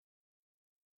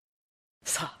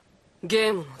さあ、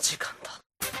ゲームの時間だ。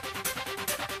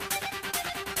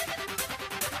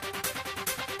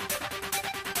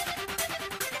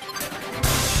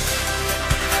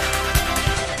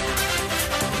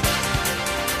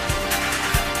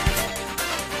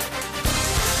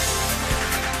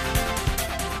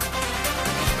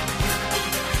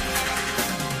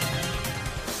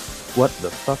What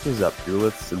the fuck is up,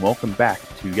 duelists, and welcome back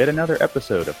to yet another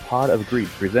episode of Pod of Greed,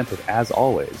 presented as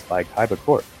always by Kaiba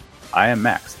Corp. I am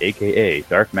Max, aka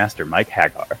Dark Master Mike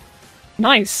Hagar.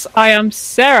 Nice. I am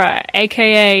Sarah,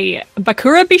 aka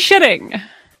Bakura be shitting.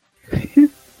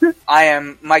 I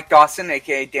am Mike Dawson,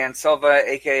 aka Dan Silva,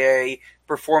 aka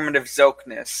Performative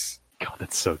Zokness. God,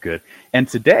 that's so good. And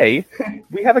today,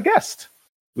 we have a guest.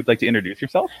 Would you like to introduce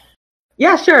yourself?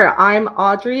 Yeah, sure. I'm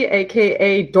Audrey,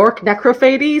 aka Dork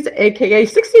Necrophades, aka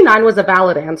 69 was a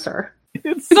valid answer.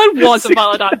 That was a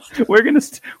valid answer. We're gonna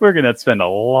spend a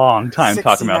long time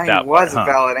talking about that. 69 was a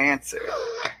valid answer.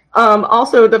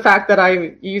 Also, the fact that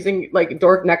I'm using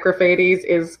Dork Necrophades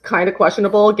is kind of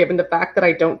questionable, given the fact that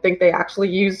I don't think they actually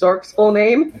use Dork's full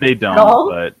name. They don't,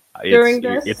 but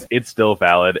it's still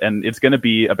valid, and it's going to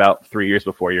be about 3 years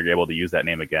before you're able to use that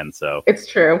name again. So it's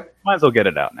true. Might as well get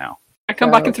it out now. I come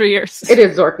back in 3 years. It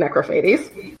is Dork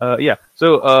Necrophades. Yeah.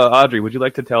 So, Audrey, would you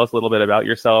like to tell us a little bit about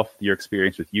yourself, your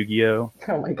experience with Yu-Gi-Oh?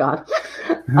 Oh my god.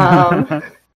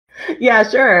 Yeah,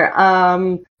 sure.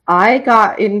 I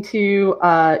got into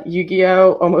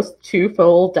Yu-Gi-Oh almost 2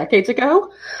 full decades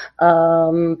ago.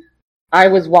 I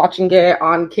was watching it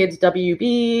on Kids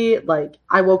WB.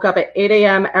 I woke up at 8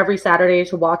 a.m. every Saturday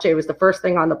to watch it. It was the first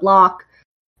thing on the block.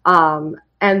 And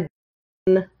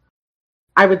then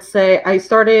I would say I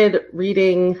started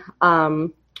reading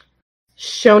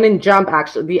Shonen Jump,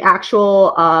 actually. The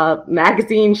actual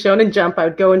magazine, Shonen Jump, I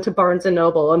would go into Barnes &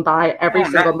 Noble and buy every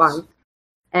single month.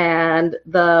 And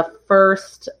the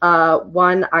first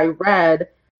one I read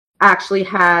actually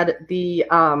had the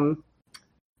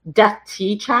Death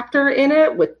Tea chapter in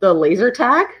it with the laser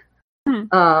tag. The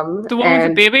one with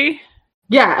the baby?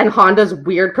 Yeah, and Honda's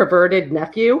weird perverted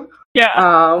nephew.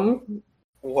 Yeah.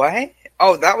 What?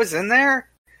 Oh, that was in there?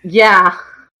 Yeah.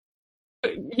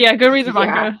 Yeah, go read the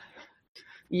manga.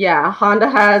 Yeah, Honda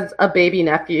has a baby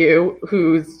nephew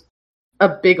who's a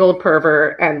big old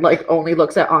pervert and only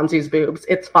looks at Anzu's boobs.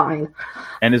 It's fine.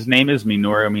 And his name is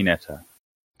Minoru Mineta.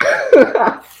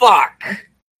 Fuck!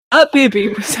 That baby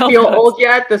was feel old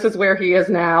yet? This is where he is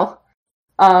now.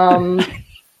 So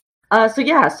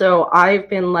I've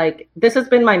been this has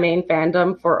been my main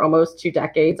fandom for almost 2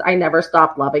 decades. I never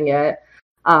stopped loving it.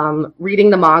 Reading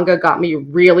the manga got me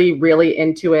really, really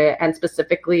into it, and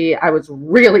specifically, I was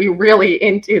really, really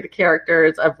into the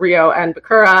characters of Ryo and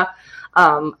Bakura.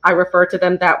 I refer to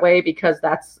them that way because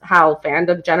that's how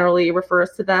fandom generally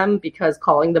refers to them, because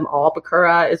calling them all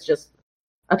Bakura is just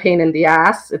a pain in the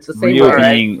ass. It's the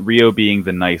same Ryo being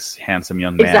the nice, handsome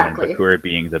young man, exactly. And Bakura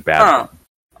being the bad one.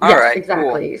 Yes,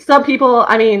 exactly. Cool. Some people,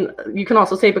 you can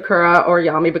also say Bakura or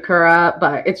Yami Bakura,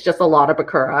 but it's just a lot of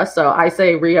Bakura. So I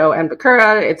say Ryo and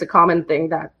Bakura. It's a common thing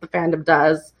that the fandom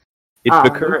does. It's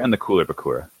Bakura and the cooler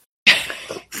Bakura.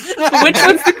 Which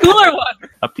one's the cooler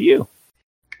one? Up to you.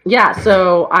 Yeah,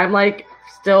 so I'm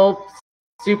still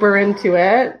super into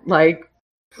it,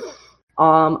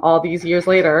 all these years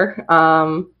later.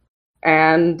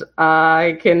 And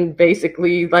I can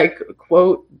basically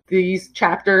quote these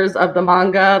chapters of the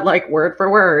manga word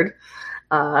for word.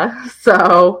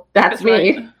 So that's me.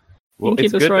 Right. Well,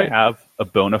 it's good to have a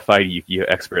bona fide Yu-Gi-Oh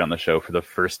expert on the show for the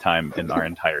first time in our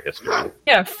entire history.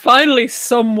 Yeah, finally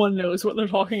someone knows what they're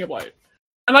talking about.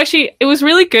 It was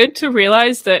really good to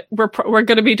realize that we're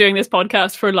going to be doing this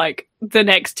podcast for the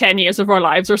next 10 years of our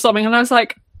lives or something. And I was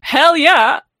like, hell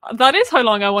yeah. That is how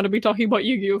long I want to be talking about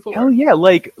Yu-Gi-Oh! For. Hell yeah,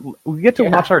 we get to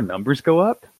watch our numbers go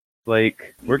up. We're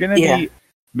gonna be...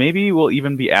 Maybe we'll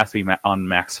even be asked to be on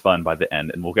Max Fun by the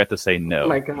end, and we'll get to say no. Oh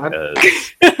my god.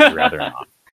 I'd rather not.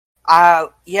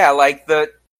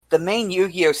 The main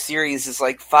Yu-Gi-Oh! Series is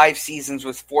 5 seasons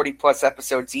with 40-plus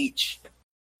episodes each.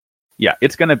 Yeah,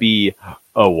 it's gonna be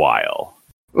a while.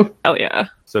 Hell yeah.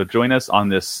 So join us on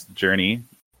this journey.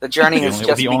 The journey has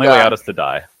just the only way out is to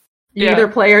die. You either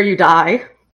play or you die.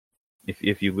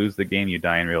 If you lose the game, you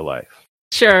die in real life.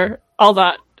 Sure, all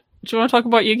that. Do you want to talk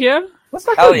about Yu-Gi-Oh? Let's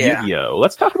talk about Yu-Gi-Oh!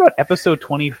 Let's talk about episode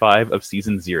 25 of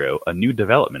season 0, a new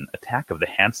development, Attack of the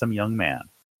Handsome Young Man.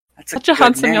 That's such a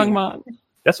handsome young man.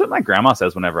 That's what my grandma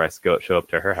says whenever I show up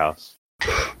to her house.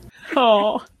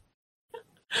 Oh.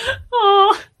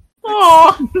 Oh.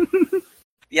 Oh.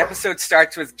 The episode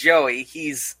starts with Joey.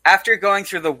 After going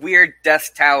through the weird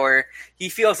Death Tower, he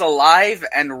feels alive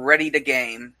and ready to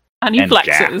game. And he flexes.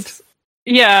 Jacked.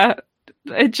 Yeah,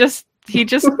 it just he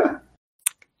just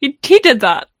he did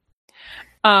that.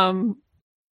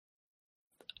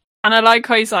 And I like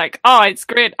how he's like, oh, it's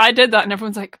great, I did that, and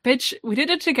everyone's like, bitch, we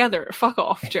did it together. Fuck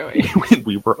off, Joey.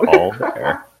 We were all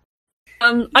there.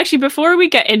 Actually, before we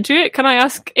get into it, can I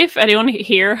ask if anyone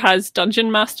here has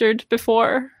dungeon mastered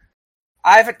before?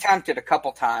 I've attempted a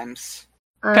couple times.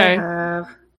 Okay. I have.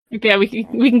 Yeah, we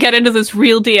can get into those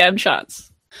real DM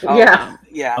chats. Oh, Yeah.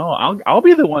 Yeah. Oh, I'll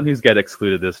be the one who's get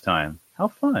excluded this time. How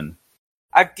fun!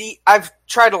 I've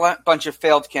tried a bunch of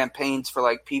failed campaigns for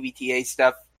like PBTA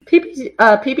stuff.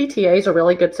 PBTA is a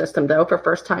really good system though for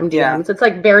first time DMs. Yeah. It's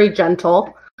like very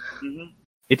gentle. Hmm.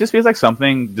 It just feels like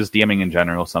something, just DMing in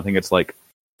general, something that's like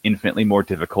infinitely more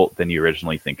difficult than you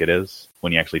originally think it is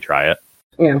when you actually try it.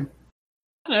 Yeah.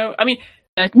 No, I mean,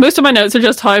 most of my notes are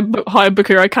just how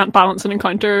Bakura can't balance an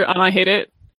encounter, and I hate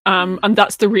it. And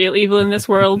that's the real evil in this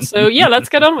world. So yeah, let's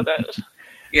get on with it.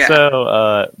 Yeah.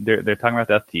 So they're talking about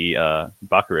that.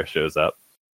 Bakura shows up.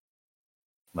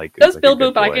 Does like a Bilbo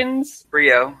good boy. Baggins?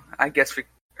 Rio, I guess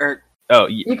Oh,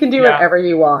 You can do yeah. whatever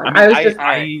you want. I mean, was just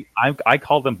I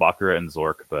call them Bakura and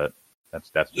Zork, but that's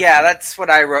just yeah, me. that's what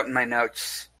I wrote in my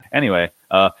notes. Anyway.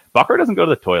 Bakura doesn't go to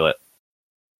the toilet.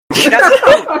 He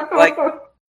doesn't like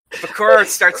Bakura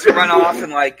starts to run off,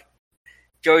 and like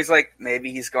Joey's like,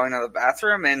 maybe he's going to the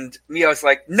bathroom, and Mio's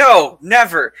like, no,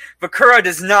 never. Bakura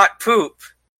does not poop.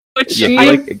 Which Yeah,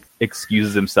 I he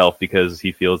excuses himself because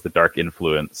he feels the dark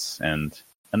influence, and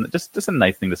just a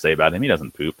nice thing to say about him. He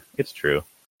doesn't poop. It's true.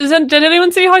 did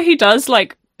anyone see how he does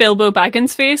like Bilbo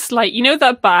Baggins' face? Like, you know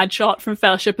that bad shot from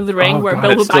Fellowship of the Ring Oh, where God,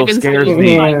 Bilbo it still Baggins scares is,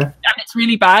 me. like, and it's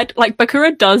really bad. Like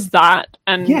Bakura does that,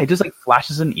 and Yeah, he just like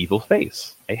flashes an evil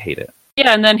face. I hate it.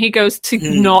 yeah, and then he goes to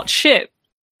Hmm. not shit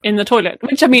in the toilet,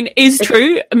 which I mean is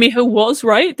true. Miho was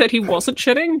right that he wasn't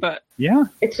shitting, but Yeah,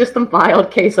 It's just a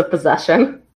mild case of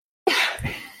possession.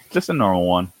 just a normal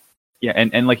one. Yeah,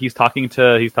 and like he's talking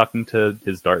to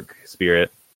his dark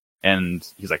spirit, and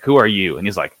he's like, "Who are you?" And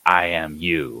he's like, "I am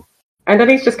you." And then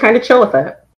he's just kind of chill with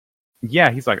it. Yeah,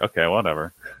 he's like, "Okay,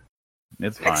 whatever,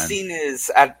 it's fine." Next scene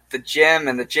is at the gym,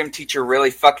 and the gym teacher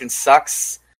really fucking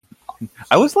sucks.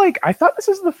 I was like, I thought this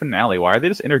is the finale. Why are they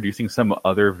just introducing some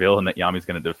other villain that Yami's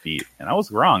going to defeat? And I was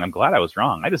wrong. I'm glad I was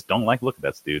wrong. I just don't like look at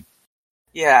that dude.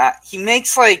 Yeah, he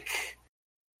makes like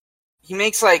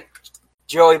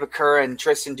Joey, Bakura, and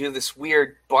Tristan do this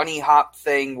weird bunny hop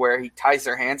thing where he ties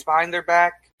their hands behind their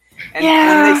back. And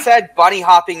when they said bunny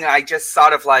hopping, I just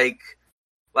thought of like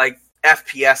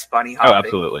FPS bunny hopping. Oh,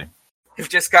 absolutely. You've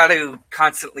just got to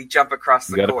constantly jump across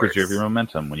You the got to course. preserve your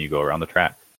momentum when you go around the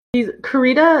track.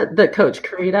 Kurita, the coach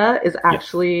Kurita, is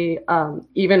actually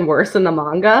even worse in the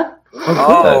manga.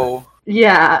 Oh,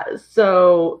 Yeah,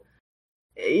 so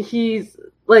he's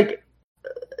like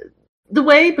the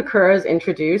way Bakura is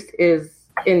introduced is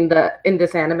in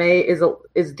this anime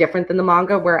is different than the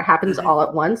manga, where it happens all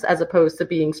at once as opposed to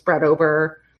being spread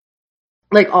over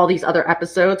like all these other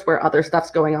episodes where other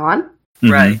stuff's going on.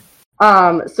 right.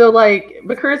 So like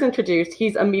Bakura's introduced,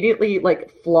 he's immediately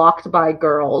like flocked by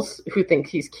girls who think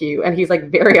he's cute, and he's like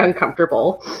very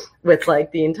uncomfortable with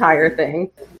like the entire thing.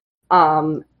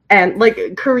 And like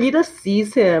Kurita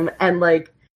sees him, and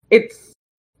like it's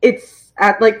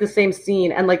at like the same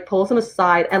scene, and like pulls him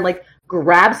aside and like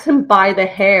grabs him by the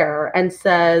hair and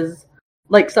says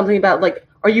like something about like,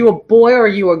 are you a boy or are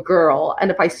you a girl?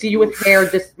 And if I see you with hair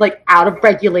this like out of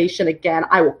regulation again,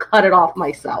 I will cut it off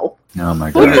myself. Oh my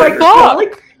He's god.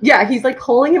 like, yeah, he's like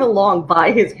pulling him along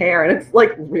by his hair, and it's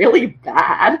like really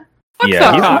bad. Yeah,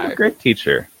 that he's guy. not a great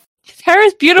teacher. His hair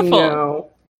is beautiful. No.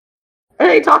 And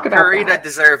they talk about Kurita that.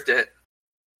 deserved it.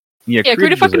 Yeah, Yeah,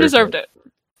 Kurita fucking deserved it.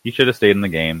 He should have stayed in the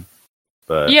game.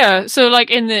 But Yeah, so like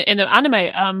in the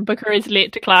anime, Bakura is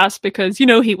late to class because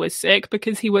he was sick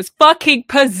because he was fucking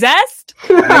possessed.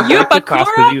 Are you because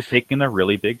Bakura? he was taking a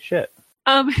really big shit.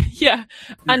 Yeah,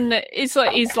 and he's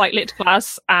like late to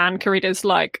class, and Kurita's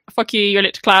like, "Fuck you, you're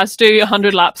late to class. Do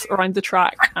 100 laps around the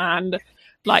track." And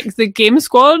like the game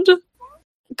squad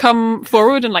come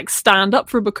forward and like stand up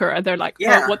for Bakura. They're like,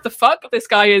 Yeah. "Oh, what the fuck? This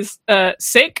guy is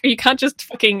sick. You can't just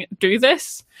fucking do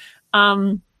this."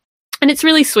 And it's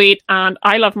really sweet, and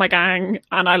I love my gang,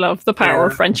 and I love the power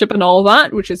of Yeah. friendship and all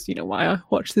that, which is why I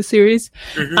watch the series.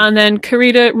 Mhm. And then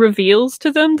Kurita reveals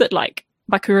to them that like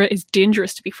Bakura is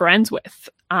dangerous to be friends with,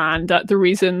 and that the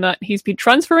reason that he's been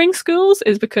transferring schools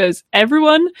is because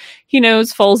everyone he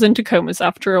knows falls into comas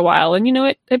after a while, and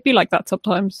it'd be like that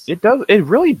sometimes. It does. It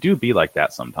really do be like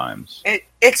that sometimes.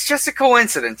 It's just a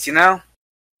coincidence, you know?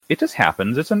 It just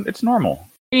happens. It's normal.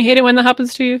 You hate it when that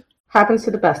happens to you? Happens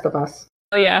to the best of us.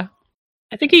 Oh yeah.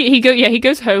 I think he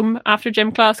goes home after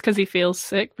gym class because he feels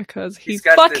sick because he's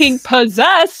got fucking this-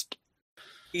 possessed.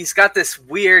 he's got this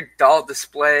weird doll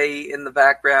display in the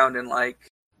background, and like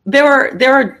There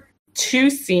are two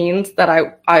scenes that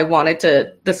I wanted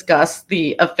to discuss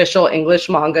the official English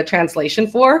manga translation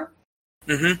for.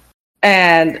 Mhm.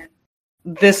 And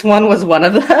this one was one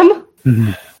of them.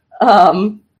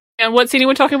 And what scene are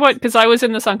we talking about? Because I was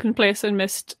in the sunken place and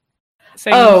missed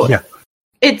saying. Oh, Yeah.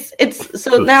 It's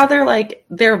so now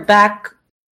they're back.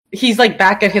 He's like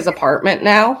back at his apartment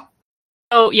now,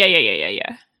 Oh, yeah.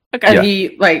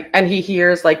 Okay. and he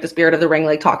hears like the spirit of the ring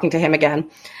like talking to him again.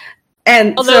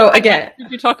 And Although, so again,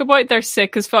 did you talk about their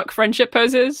sick as fuck friendship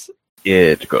poses?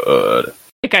 It's good.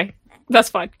 Okay, that's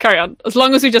fine. Carry on. As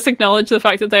long as we just acknowledge the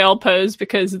fact that they all pose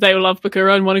because they love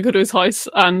Bakura and want to go to his house,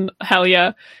 and hell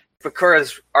yeah.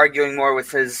 Bakura's arguing more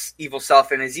with his evil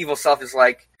self, and his evil self is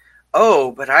like,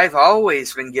 "Oh, but I've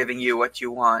always been giving you what you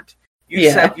want.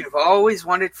 You said you've always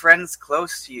wanted friends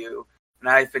close to you, and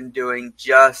I've been doing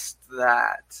just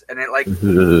that." And it like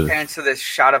pans to this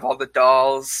shot of all the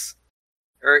dolls,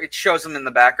 or it shows them in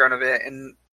the background of it,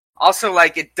 and also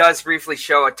like it does briefly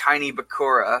show a tiny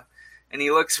Bakura, and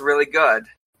he looks really good.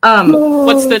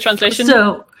 What's the translation?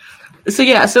 So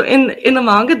in the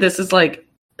manga, this is like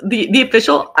the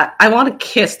official. I want to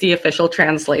kiss the official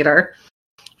translator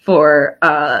for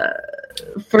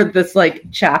this like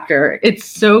chapter. It's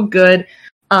so good.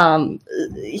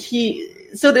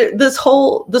 This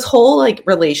whole like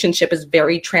relationship is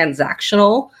very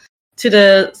transactional. To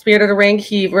the Spirit of the Ring,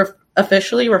 he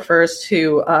officially refers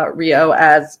to Ryo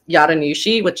as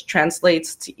Yadanushi, which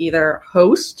translates to either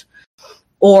host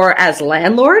or as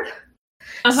landlord.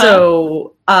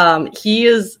 So he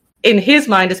is, in his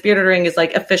mind, the Spirit of the Ring is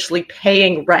like officially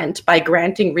paying rent by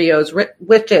granting Ryo's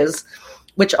wishes,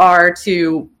 which are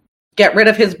to get rid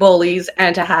of his bullies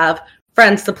and to have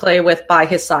friends to play with by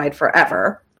his side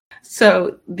forever.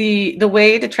 So the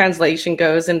way the translation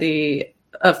goes in the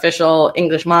official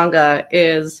English manga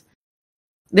is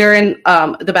they're in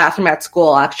the bathroom at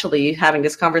school actually having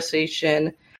this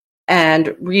conversation,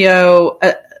 and Ryo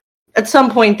at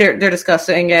some point they're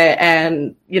discussing it,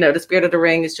 and the Spirit of the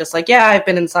Ring is just like, yeah, I've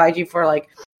been inside you for like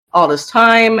all this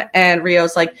time, and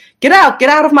Ryo's like, get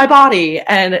out of my body,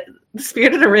 and the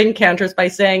Spirit of the Ring counters by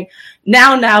saying,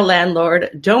 now landlord,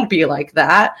 don't be like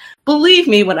that. Believe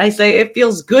me when I say it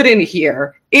feels good in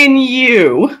here, in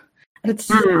you.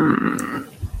 And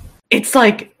it's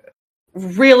like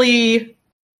really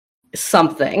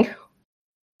something.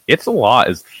 It's a lot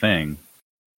is the thing.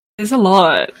 It's a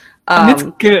lot. And it's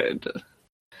good.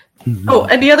 Oh,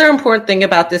 and the other important thing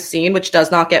about this scene, which does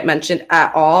not get mentioned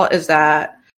at all, is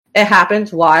that it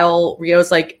happens while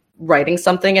Ryo's like writing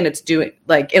something, and it's doing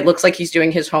like it looks like he's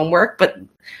doing his homework, but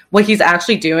what he's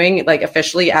actually doing, like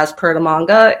officially as per the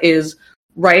manga, is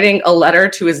writing a letter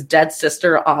to his dead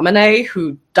sister Amane,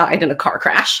 who died in a car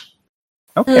crash.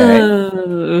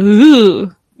 Okay.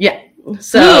 Yeah.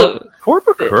 So Poor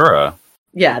Bakura.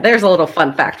 yeah, there's a little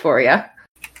fun fact for you.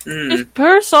 This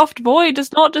poor soft boy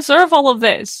does not deserve all of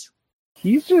this.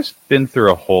 He's just been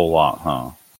through a whole lot,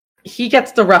 huh? He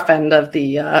gets the rough end of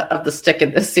the stick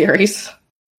in this series.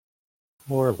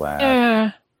 Poor lad.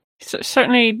 Yeah.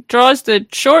 Certainly draws the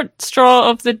short straw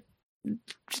of the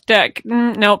deck.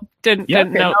 Nope, didn't.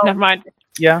 No, never mind.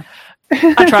 Yeah.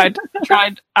 I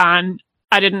tried, and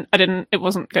I didn't. It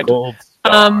wasn't good. Gold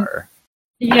star.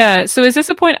 Yeah. So is this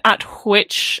a point at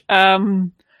which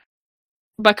Bakura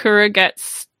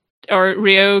gets, or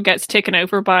Ryo gets taken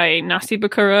over by Nasty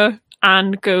Bakura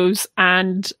and goes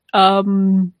and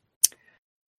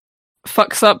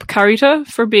fucks up Karuta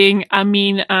for being a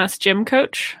mean ass gym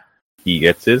coach? He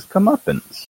gets his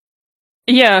comeuppance.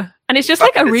 Yeah, and it's just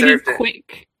like a really deserved it.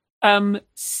 quick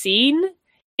scene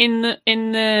in the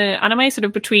anime, sort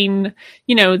of between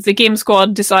the game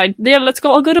squad decide, yeah, let's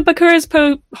all go to Bakura's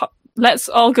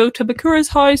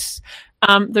house.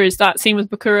 There's that scene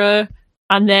with Bakura,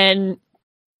 and then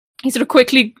he sort of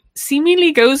quickly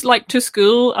seemingly goes like to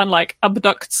school and like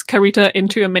abducts Karuta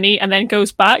into a mini, and then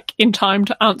goes back in time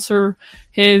to answer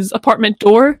his apartment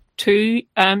door to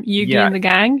Yugi and the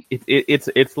gang.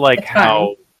 It's like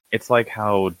how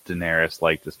Daenerys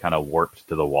like just kind of warped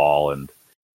to the wall and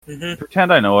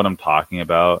pretend I know what I'm talking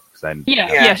about.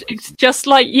 Yeah, it's just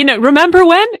like remember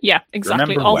when? Yeah,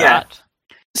 exactly, Remember all when. that.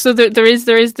 So there is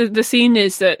the scene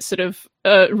is that sort of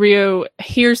Ryo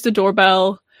hears the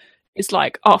doorbell. It's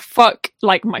like, oh fuck,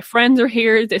 like my friends are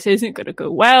here. This isn't gonna go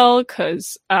well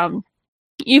because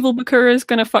evil Bakura is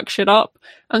gonna fuck shit up,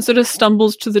 and sort of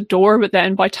stumbles to the door. But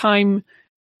then by time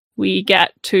we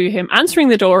get to him answering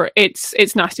the door. It's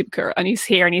Nasty Bakura, and he's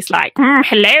here, and he's like,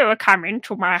 "Hello, come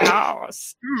into my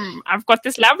house. I've got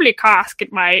this lovely cask in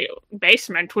my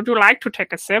basement. Would you like to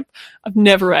take a sip?" I've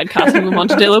never read Castle of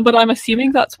Montedillo, but I'm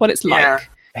assuming that's what it's Yeah. like.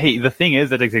 Hey, the thing is,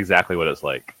 that is exactly what it's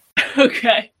like.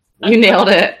 Okay. You nailed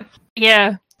it.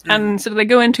 Yeah. And so they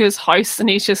go into his house, and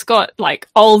he's just got like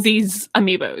all these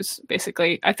amiibos,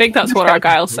 basically. I think that's what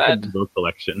Argyle said. Amiibo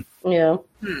collection. Yeah.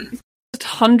 Just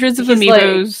hundreds of He's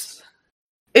amiibos.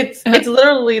 It's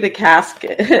literally the cask,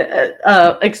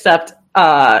 except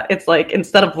it's like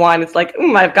instead of wine, it's like,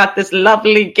 I've got this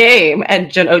lovely game, and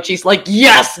Janochi's like,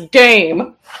 yes,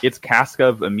 game. It's cask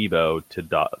of amiibo to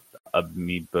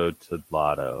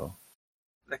Lotto.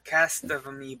 The cast of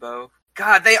Amiibo.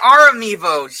 God, they are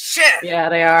Amiibo! Shit! Yeah,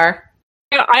 they are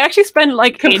Yeah, I actually spent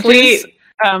like complete. ages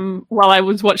while I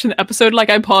was watching the episode. Like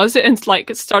I paused it and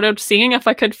like started seeing if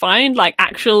I could find like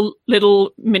actual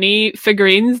little mini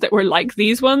figurines that were like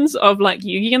these ones of like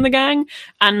Yugi and the gang,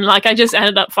 and like I just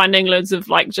ended up finding loads of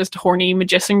like just horny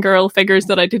magician girl figures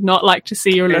that I did not like to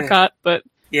see or look at. But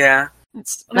Yeah.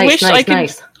 I wish I could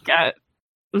Nice. get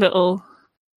little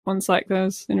ones like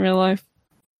those in real life.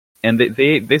 And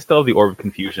they still have the Orb of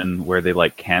Confusion where they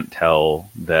like can't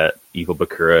tell that evil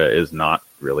Bakura is not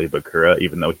really Bakura,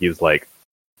 even though he's like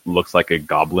looks like a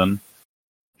goblin.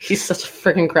 He's such a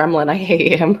freaking gremlin. I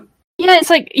hate him. Yeah, it's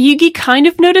like Yugi kind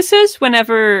of notices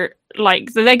whenever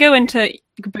like they go into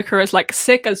Bakura's like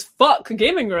sick as fuck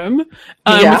gaming room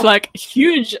with like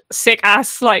huge sick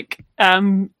ass like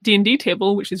D&D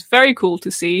table, which is very cool to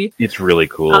see. It's really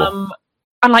cool.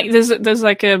 And like there's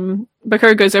like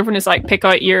Bakura goes over and is like, pick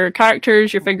out your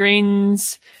characters, your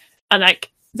figurines, and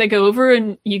like they go over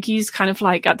and Yugi's kind of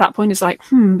like at that point is like,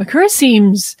 Bakura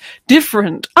seems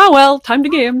different. Oh well, time to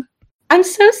game. I'm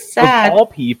so sad. Of all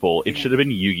people, it should have been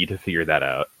Yugi to figure that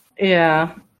out.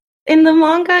 Yeah. In the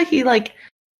manga, he like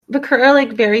Bakura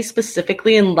like very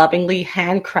specifically and lovingly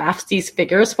handcrafts these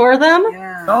figures for them.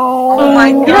 Yeah. Oh my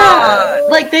Yeah.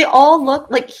 God. Like they all look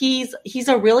like he's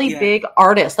a really Yeah. big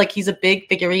artist. Like he's a big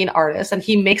figurine artist, and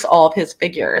he makes all of his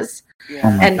figures. Yeah.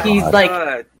 Oh my And he's God. like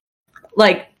Good.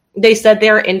 like they said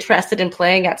they're interested in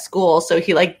playing at school, so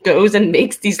he like goes and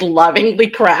makes these lovingly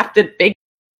crafted big.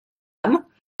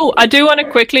 Oh, I do want to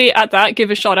quickly at that give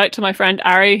a shout out to my friend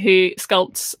Ari, who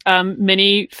sculpts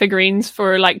mini figurines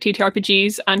for like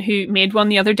TTRPGs, and who made one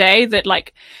the other day that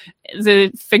like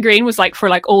the figurine was like for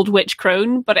like Old Witch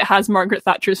Crone, but it has Margaret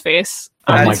Thatcher's face.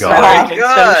 Oh my That's God. so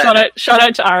So good. shout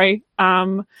out to Ari. I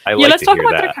Yeah, like let's to talk hear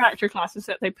about their that. character classes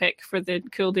that they pick for the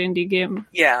cool D&D game.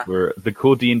 Yeah. For the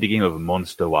cool D&D game of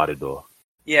Monster Warido.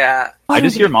 Yeah. I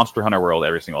just hear Monster Hunter World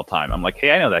every single time. I'm like,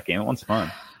 hey, I know that game. That one's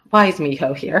fun. Why is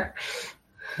Miho here?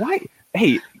 Why?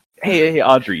 Hey,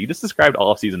 Audrey, you just described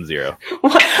all of Season 0.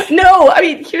 What? No, I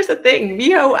mean here's the thing.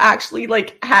 Miho actually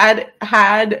like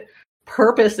had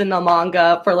purpose in the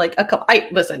manga for like a couple.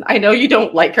 I know you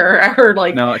don't like her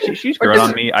like No, she's Or grown just-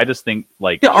 on me. I just think,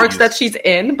 like... the arcs that she's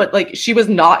in, but like she was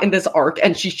not in this arc,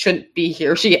 and she shouldn't be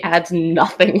here. She adds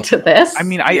nothing to this. I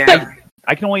mean, Yeah.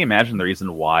 I can only imagine the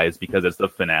reason why is because it's the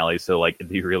finale, so like it'd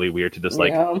be really weird to just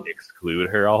like Yeah. exclude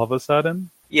her all of a sudden.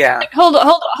 Yeah. Hold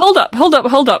up.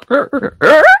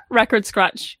 Record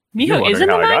scratch. You're Miho wondering is in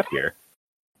the how I manga? got here.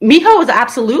 Miho is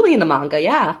absolutely in the manga.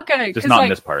 Yeah, Okay, Just 'cause, not like, in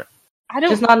this part. I don't.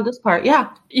 just not in this part. Yeah,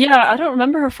 Yeah, I don't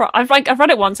remember her from. I've read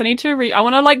it once. I need to read. I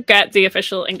want to like get the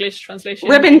official English translation.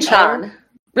 Ribbon-chan.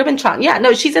 Ribbon-chan. Yeah,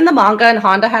 no, she's in the manga, and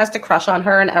Honda has to crush on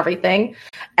her and everything.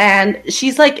 And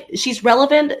she's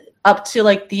relevant up to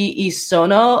like the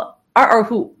Isono or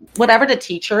who whatever the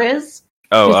teacher is.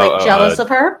 Who's like jealous of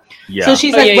her. Yeah, So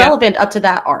she's Oh, like yeah, yeah. relevant up to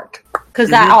that arc because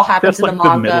that all happens that's in like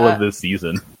the the middle of manga. this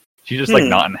season. She's just like Hmm.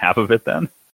 not in half of it then.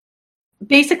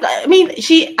 Basically, I mean,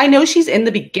 I know she's in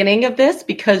the beginning of this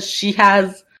because she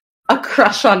has a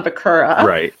crush on Bakura.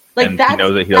 Right. Like and she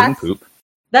knows that he doesn't poop.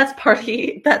 That's part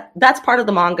of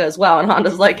the manga as well. And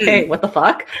Honda's like, hey, what the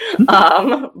fuck?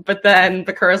 But then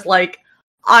Bakura's like,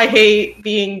 I hate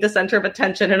being the center of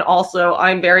attention, and also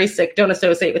I'm very sick. Don't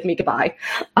associate with me. Goodbye.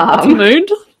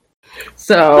 Mood.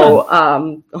 So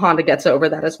Honda gets over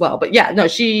that as well. But yeah, no,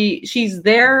 she's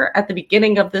there at the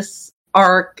beginning of this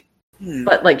arc,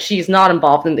 but like she's not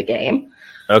involved in the game.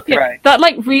 Okay. Right. That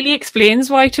like really explains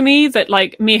why to me that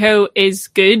like Miho is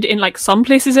good in like some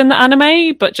places in the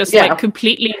anime, but just Yeah. like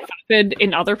completely vapid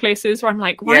in other places where I'm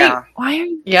like, why? Yeah. Why are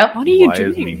you? Yep. What are you Why is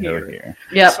doing Miho here?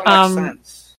 Yep. So much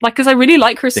sense. Like, because I really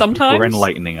like her Thank you sometimes. for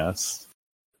enlightening us.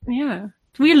 Yeah,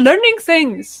 we're learning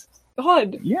things.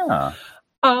 God. Yeah.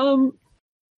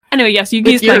 Anyway, yes, With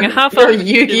Yugi's playing a half. your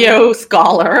Yu-Gi-Oh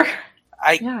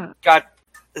I Yeah. got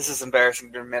this is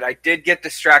embarrassing to admit. I did get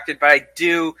distracted, but I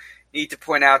do need to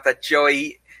point out that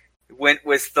Joey went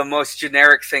with the most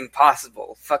generic thing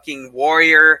possible. Fucking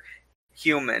warrior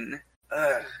human.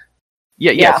 Ugh.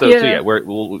 Yeah. So Yeah.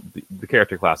 the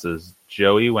character classes.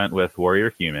 Joey went with warrior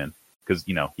human because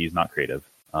he's not creative.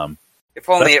 If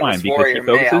only That's it fine was because warrior he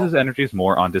focuses male. his energies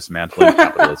more on dismantling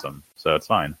capitalism, so it's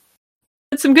fine.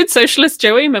 There's some good socialist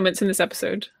Joey moments in this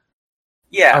episode.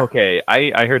 Yeah. Okay,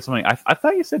 I heard something. I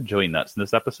thought you said Joey nuts in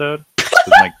this episode. 'Cause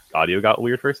my audio got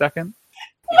weird for a second.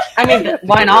 I mean,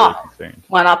 why I got not? really concerned.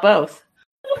 Why not both?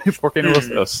 ¿Por qué no los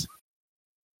dos?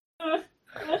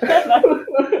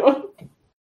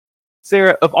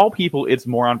 Sarah, of all people, it's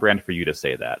more on brand for you to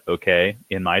say that. Okay,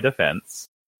 in my defense,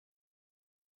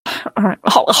 All right.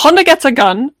 Honda gets a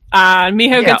gun, and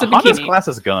Miho gets a Honda's bikini. class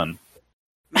is gun.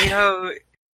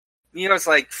 Miho's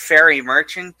like fairy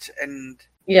merchant, and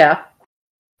Yeah.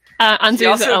 And She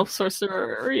Zu's also- elf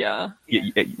sorcerer, yeah.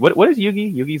 What is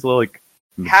Yugi? Yugi's a little like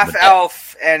half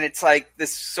elf, and it's like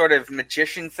this sort of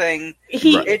magician thing.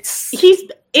 Right. He's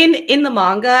in the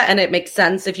manga, and it makes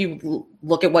sense if you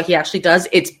look at what he actually does.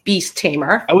 It's Beast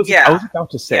Tamer. I was Yeah.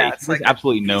 about to say Yeah, he it's has like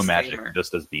absolutely no Beast magic, Tamer.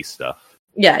 just does beast stuff.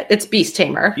 Yeah, it's Beast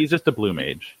Tamer. He's just a blue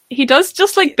mage. He does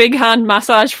just like big hand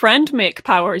massage friend make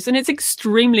powers, and it's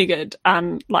extremely good.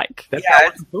 And like That's Yeah, how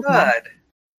it's Pokemon-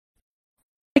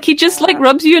 good. he just like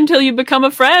rubs you until you become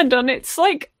a friend, and it's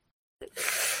like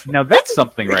Now that's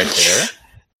something right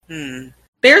there.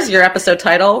 There's your episode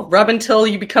title: "Rub until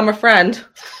you become a friend."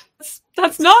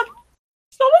 that's not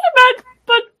what I meant,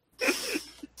 but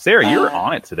Sarah, you're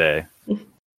on it today.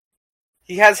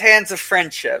 He has hands of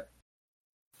friendship.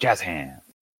 Jazz hand.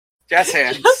 Jazz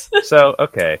hands. So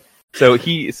okay,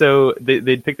 so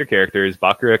they pick their characters.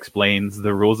 Bakura explains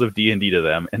the rules of D&D to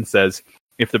them and says,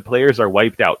 if the players are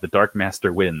wiped out, the Dark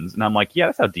Master wins. And I'm like, yeah,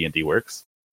 that's how D&D works.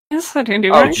 yes, I didn't do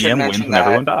Oh, right. should GM wins mention when that.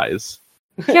 everyone dies.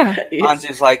 Yeah,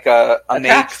 Anzu's like a mage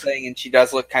Attack. thing, and she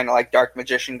does look kind of like Dark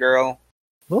Magician Girl.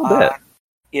 A little bit.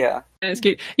 Yeah. it's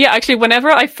cute. Yeah, actually, whenever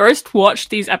I first watched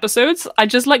these episodes, I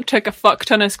just like took a fuck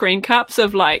ton of screen caps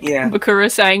of like Yeah.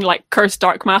 Bakura saying like "Curse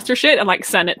Dark Master" shit and like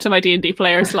sent it to my D&D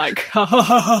players. Like,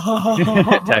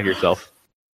 Tag yourself.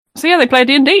 so yeah, they play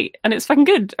D&D and it's fucking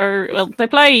good. Or well, they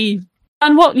play.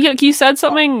 And what you said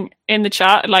something in the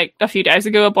chat like a few days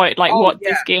ago about like Oh, what yeah.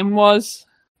 this game was.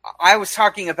 I was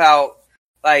talking about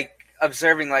like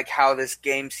observing like how this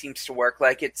game seems to work.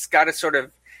 Like it's got a sort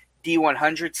of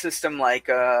D100 system. Like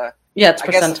Yeah, it's I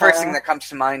guess the first percentile. thing that comes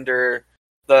to mind are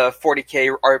the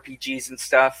 40k RPGs and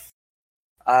stuff.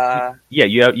 Yeah,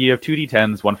 you have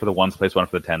 2d10s, one for the ones place, one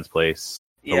for the tens place.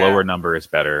 The Yeah. lower number is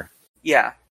better.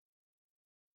 Yeah.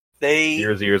 They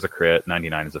 0 is a crit,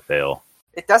 99 is a fail.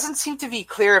 It doesn't seem to be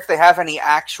clear if they have any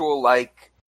actual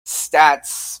like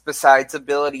stats besides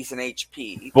abilities and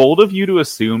HP. Bold of you to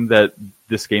assume that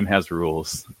this game has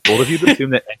rules. Bold of you to assume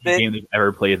that any game they've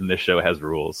ever played in this show has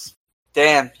rules.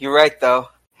 Damn, you're right though.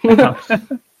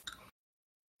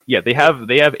 Yeah, they have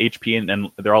HP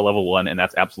and they're all level 1, and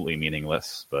that's absolutely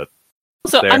meaningless. But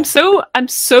So there. I'm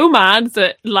so mad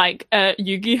that like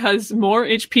Yugi has more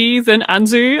HP than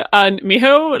Anzu and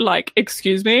Miho. Like,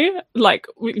 excuse me, like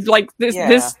this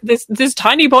Yeah. this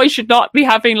tiny boy should not be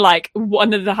having like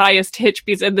one of the highest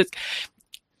HPs in this.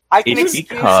 I can It's excuse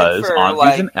because it for Anzu's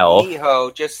like an elf.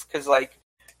 Miho, just because like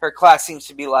her class seems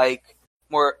to be like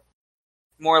more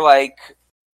like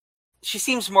she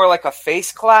seems more like a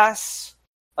face class.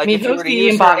 Like if you Miho's were to the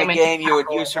use her in a embodiment game, of you would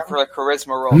use her capitalism. for like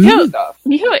charisma rolls Yeah. and stuff.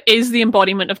 Miho is the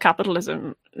embodiment of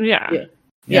capitalism. Yeah.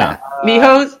 Yeah.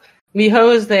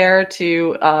 Miho is there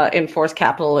to enforce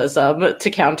capitalism to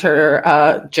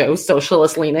counter Joe's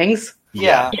socialist leanings.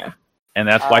 Yeah. And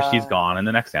that's why she's Uh, gone in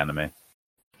the next anime.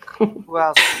 Who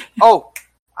else? Oh,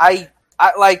 I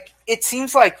like. It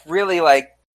seems like really like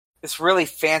this really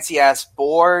fancy ass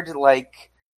board. Like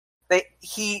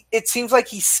it seems like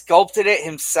he sculpted it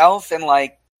himself and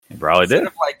like He probably instead did.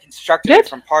 of like constructed Did? it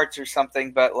from parts or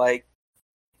something. But like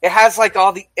it has like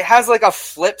it has like a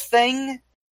flip thing.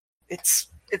 It's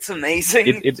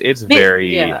amazing. It's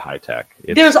very Yeah. high tech.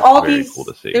 It's There's all very these cool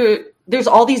to see. there's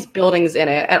all these buildings in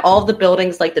it, and all of the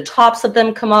buildings, like the tops of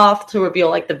them come off to reveal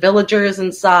like the villagers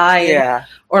inside, yeah,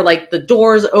 or like the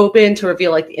doors open to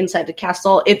reveal like the inside the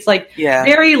castle. It's like yeah,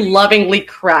 very lovingly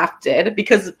crafted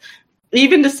because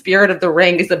even the Spirit of the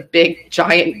Ring is a big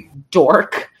giant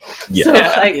dork. Yeah. So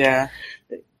like yeah.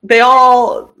 they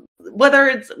all, whether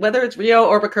it's Rio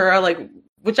or Bakura, like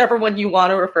whichever one you want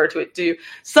to refer to it to,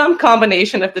 some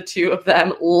combination of the two of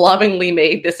them lovingly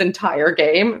made this entire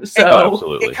game. So Oh,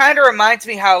 absolutely. It kind of reminds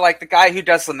me how like the guy who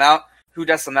does the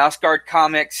Mouse Guard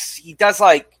comics, he does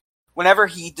like whenever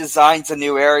he designs a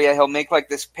new area, he'll make like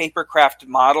this paper craft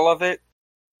model of it,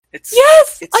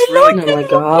 Yes, it's I really love Oh my the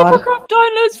God. Papercraft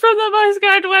downloads from the Vice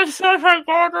Guide website. Oh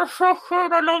God, they're so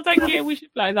good. I love that game. We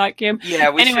should play that game. Yeah,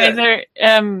 we Anyway, should. there.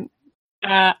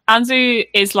 Anzu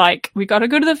is like, we gotta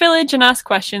go to the village and ask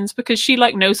questions because she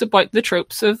like knows about the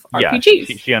tropes of Yeah,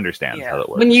 RPGs. she understands Yeah. how it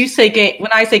works.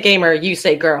 When I say gamer, you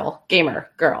say girl. Gamer,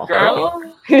 girl.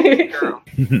 Girl. Girl.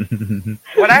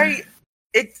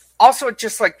 It's also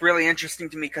just like really interesting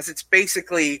to me because it's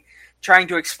basically trying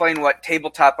to explain what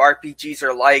tabletop RPGs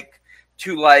are like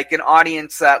to like an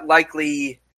audience that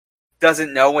likely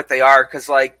doesn't know what they are because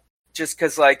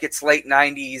it's late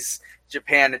 90s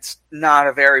Japan, it's not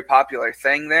a very popular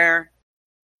thing there.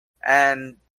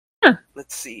 And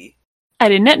let's see. I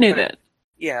did not know that.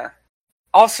 Yeah.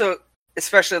 Also,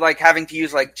 especially like having to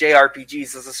use like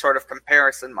JRPGs as a sort of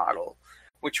comparison model,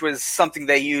 which was something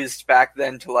they used back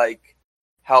then to like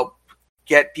help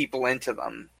get people into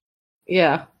them.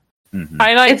 Yeah. Mhm.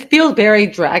 I like. It feels very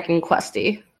Dragon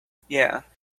Questy. Yeah.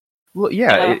 Well,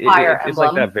 yeah, Fire it's like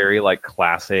Emblem. that very like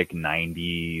classic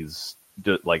 '90s,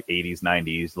 like '80s,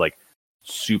 '90s, like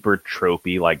super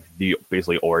tropey, like the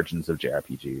basically origins of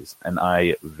JRPGs, and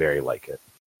I very like it.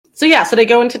 So they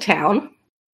go into town.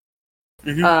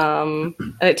 Mhm.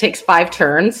 And it takes 5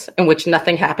 turns in which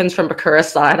nothing happens from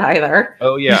Bakura's side either.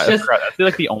 Oh yeah, He's just- I feel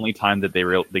like the only time that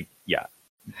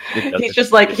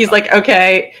He's like,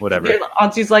 okay. Whatever.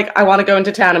 Anzu's like, I want to go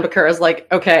into town, and Bakura's like,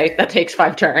 okay, that takes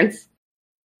 5 turns.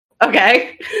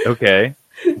 Okay. okay,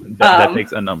 that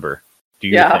takes a number. Do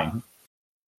your yeah. thing.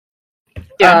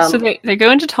 Yeah, so they go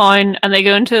into town and they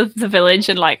go into the village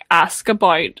and like ask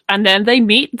about, and then they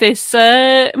meet this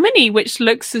mini which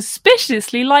looks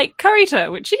suspiciously like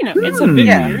Karita, which it's a bit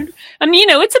Yeah. weird, and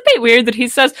it's a bit weird that he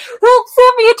says, "Well,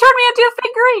 Sammy, you turned me into a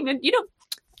figurine," and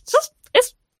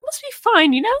it must be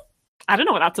fine, I don't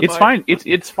know what that's about. It's fine.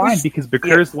 It's fine because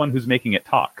Bakura's the one who's making it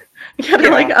talk. Yeah,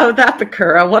 they're like, oh, that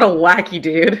Bakura, what a wacky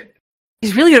dude.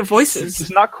 He's really good at It's voices.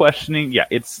 just not questioning. Yeah,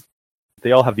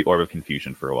 they all have the orb of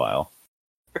confusion for a while.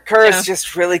 Bakura's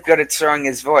just really good at throwing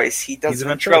his voice. He does He's a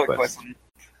ventriloquism. ventriloquist.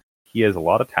 He has a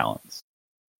lot of talents.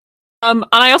 And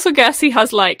I also guess he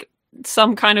has like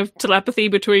some kind of telepathy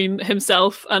between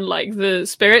himself and like the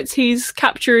spirits he's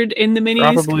captured in the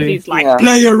minis. 'Cause Probably. he's like, Yeah.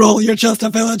 Play your role, you're just a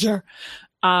villager.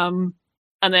 and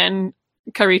then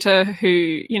Karita,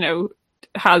 who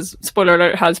has, spoiler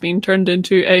alert, has been turned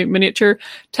into a miniature,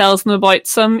 tells them about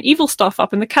some evil stuff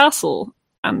up in the castle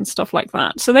and stuff like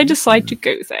that. So they decide to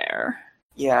go there.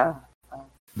 Yeah.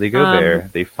 They go Um, there.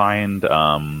 They find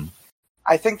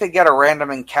I think they get a random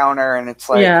encounter, and it's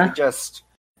like Yeah. it just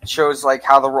shows like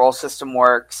how the roll system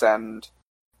works and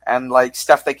like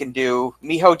stuff they can do.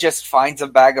 Miho just finds a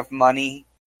bag of money.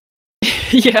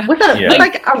 Yeah. With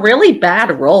like a really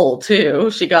bad roll, too.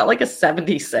 She got like a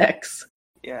 76.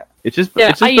 Yeah. it's just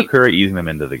Yeah, Bakura easing them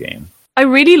into the game. I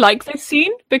really like this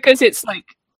scene because it's like,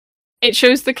 it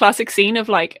shows the classic scene of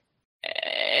like,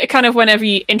 kind of whenever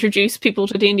you introduce people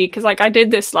to D&D, because like I did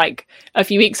this like a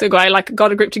few weeks ago. I like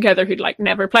got a group together who'd like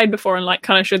never played before and like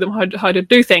kind of showed them how to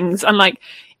do things, and like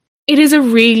it is a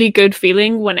really good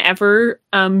feeling whenever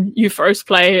you first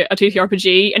play a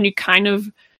TTRPG and you kind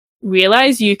of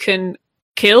realize you can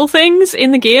kill things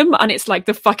in the game, and it's like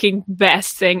the fucking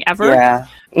best thing ever. Yeah.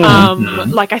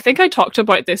 Like I think I talked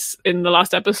about this in the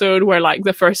last episode where like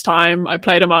the first time I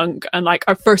played a monk and like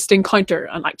our first encounter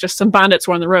and like just some bandits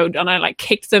were on the road and I like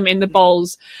kicked them in the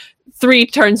balls 3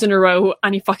 turns in a row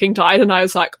and he fucking died, and I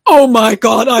was like, Oh my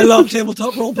god, I love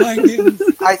tabletop role-playing games.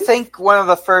 I think one of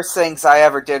the first things I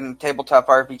ever did in tabletop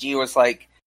RPG was like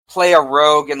play a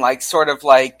rogue and like sort of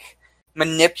like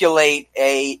manipulate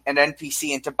an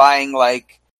NPC into buying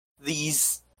like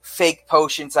these fake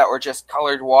potions that were just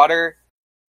colored water.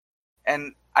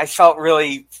 And I felt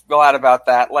really glad about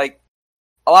that. Like,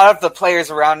 a lot of the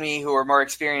players around me who were more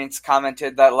experienced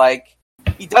commented that, like,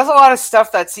 he does a lot of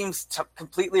stuff that seems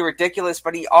completely ridiculous,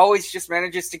 but he always just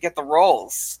manages to get the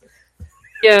rolls.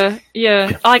 yeah.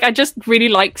 Like I just really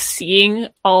like seeing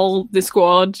all the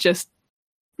squad just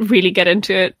really get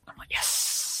into it. I'm like,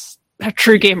 yes, they're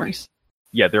true gamers.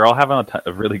 Yeah, they're all having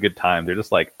a really good time. They're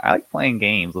just like, I like playing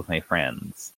games with my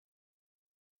friends.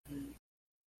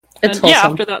 It's And yeah,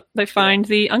 wholesome. after that they find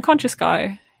the unconscious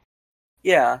guy.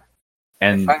 Yeah.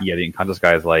 And Fine. yeah, the unconscious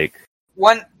guy is like,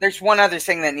 There's one other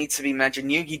thing that needs to be mentioned.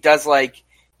 Yugi does, like,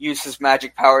 use his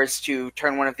magic powers to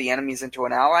turn one of the enemies into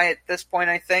an ally at this point,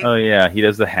 I think. oh yeah, he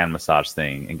does the hand massage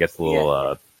thing and gets a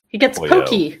little He gets Boyo.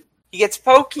 pokey. He gets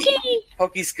Pokey.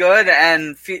 Pokey's good,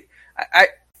 and I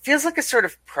feels like a sort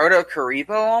of proto-Karibo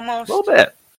almost. little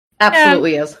bit.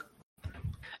 Absolutely is.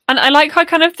 And I like how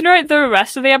kind of throughout the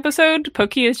rest of the episode,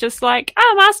 Pokey is just like,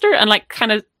 master, and like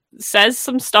kind of says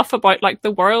some stuff about like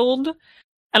the world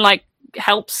and like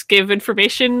helps give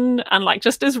information and like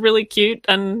just is really cute,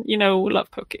 and we love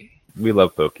Pokey. We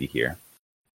love Pokey here.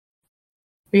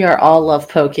 We are all love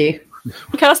Pokey.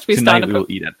 Cast we Tonight stand we will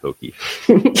eat at Pokey.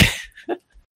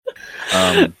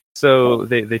 So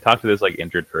they talk to this like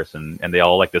injured person, and they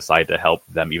all like decide to help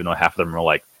them, even though half of them are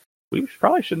like, we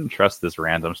probably shouldn't trust this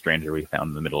random stranger we found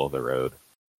in the middle of the road.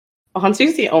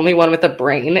 Anzu's the only one with a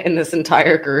brain in this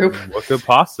entire group. What could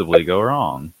possibly go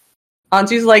wrong?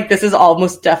 Anzu's like, this is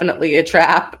almost definitely a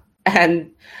trap,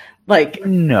 and like,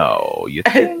 No, you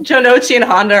think? Jonochi and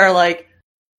Honda are like,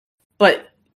 but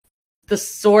the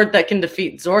sword that can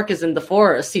defeat Zork is in the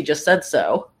forest. He just said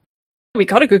so. We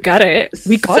gotta go get it.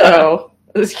 We gotta.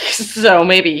 So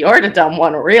maybe you're the dumb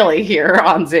one, really, here,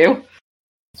 Anzu.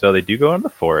 So they do go into the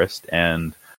forest,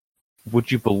 and would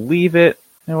you believe it?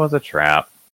 It was a trap.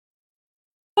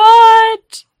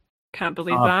 What? Can't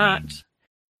believe Um,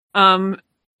 that.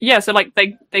 Yeah, so like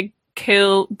they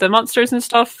kill the monsters and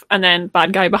stuff, and then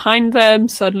bad guy behind them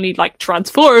suddenly like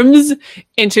transforms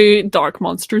into Dark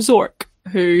Monster Zork,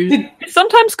 who is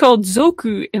sometimes called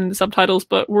Zoku in the subtitles,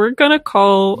 but we're gonna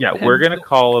call We're gonna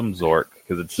call him Zork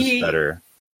because it's just better.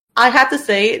 I have to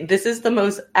say, this is the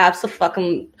most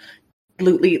absolutely,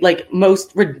 like,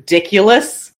 most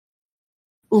ridiculous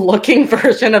looking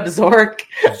version of Zork.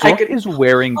 Zork is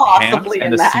wearing pants possibly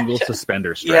and a imagine. single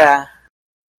suspender strap. Yeah.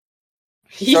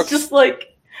 He's Zork- just like,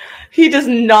 he does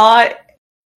not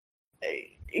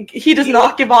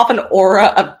give off an aura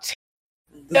of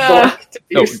Zork to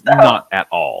No, do so. not at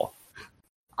all.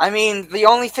 I mean, the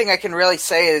only thing I can really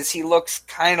say is he looks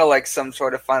kind of like some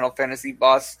sort of Final Fantasy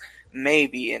boss,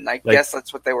 maybe, and I guess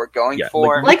that's what they were going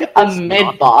for. Like a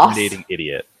mid-boss. Intimidating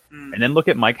idiot. And then look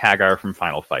at Mike Hagar from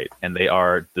Final Fight, and they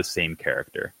are the same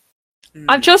character.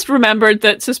 I've just remembered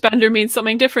that suspender means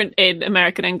something different in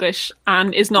American English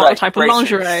and is not a type of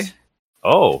bracers. lingerie.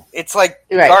 Oh. It's like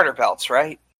Right. garter belts,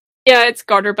 right? Yeah, it's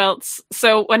garter belts.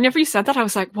 So whenever you said that, I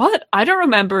was like, what? I don't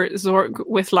remember Zork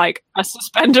with like a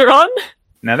suspender on.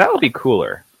 Now that would be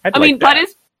cooler. I'd I like mean, that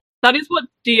is what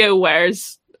Dio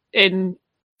wears in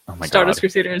Oh my Stardust god.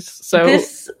 Crusaders. So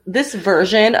This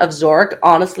version of Zork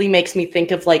honestly makes me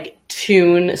think of like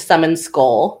Toon Summon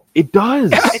Skull. It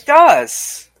does. It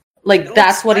does. Like It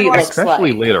that's looks what he like- looks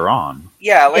Especially like. later on.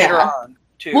 Yeah, later Yeah. on,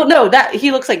 too. Well, no, that he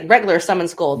looks like regular Summon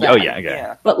Skull. Then. Oh yeah, okay.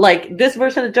 Yeah. But like this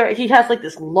version of Zork, he has like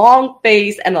this long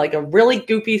face and like a really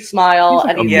goofy smile, He's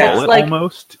like and he a looks mullet like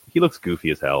almost. He looks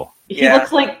goofy as hell. he Yeah.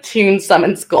 looks like Toon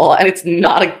Summon Skull, and it's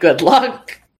not a good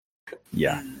look.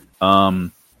 Yeah. I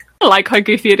like how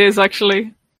goofy it is,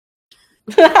 actually.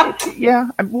 Yeah.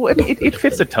 Well, it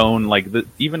fits the tone. Like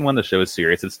even when the show is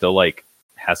serious, it still like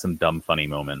has some dumb, funny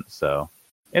moments. So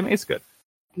it's good.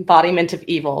 Embodiment of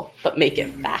evil, but make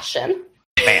it fashion.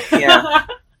 Yeah.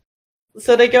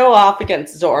 So they go off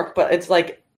against Zork, but it's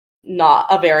like not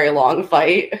a very long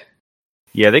fight.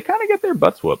 Yeah, they kind of get their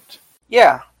butts whooped.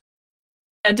 Yeah.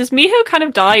 And does Miho kind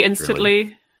of die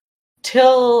instantly?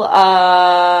 Till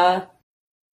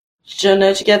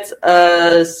Jonochi gets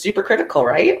a super critical,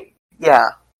 right? Yeah.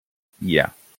 Yeah.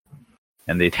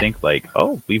 And they think like,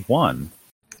 oh, we've won.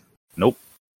 Nope.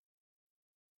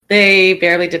 They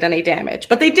barely did any damage,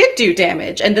 but they did do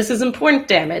damage, and this is important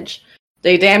damage.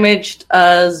 They damaged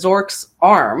Zork's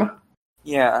arm.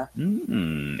 Yeah.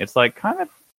 It's like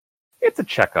it's a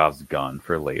Chekhov's gun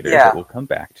for later Yeah. that we'll come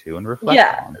back to and reflect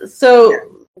on. So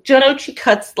Jonochi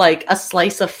cuts like a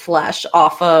slice of flesh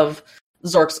off of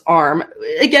Zork's arm.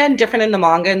 Again, different in the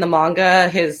manga. In the manga,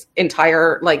 his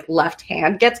entire like left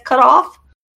hand gets cut off.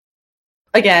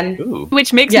 Again, Ooh.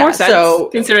 Which makes Yeah, more sense, so-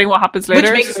 considering what happens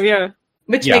later. makes- So, yeah.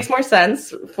 which Yeah. makes more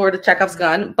sense for the Chekhov's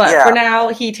gun. But Yeah. for now,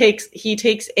 he takes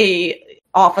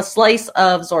off a slice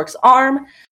of Zork's arm,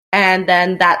 and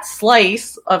then that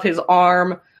slice of his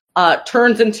arm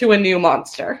turns into a new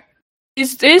monster.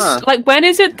 Is this Huh. like when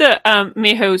is it that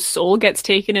Miho's soul gets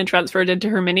taken and transferred into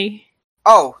her mini?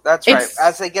 Oh, that's right. It's-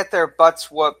 As they get their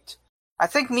butts whooped. I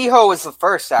think Miho was the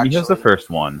first, actually. Miho's the first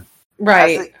one.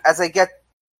 Right. As they get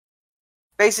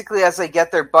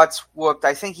their butts whooped,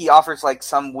 I think he offers like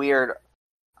some weird.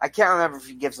 I can't remember if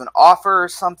he gives an offer or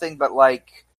something, but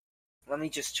like, let me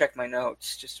just check my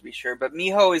notes just to be sure. But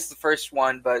Miho is the first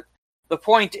one. But the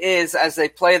point is, as they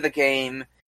play the game,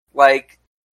 like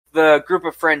the group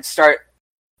of friends start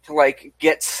to like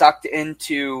get sucked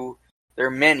into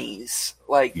their minis.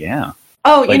 Like, Yeah.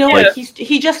 Oh, you Like, know yeah. what?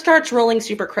 He just starts rolling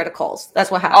super criticals.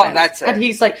 That's what happens. Oh, that's it. And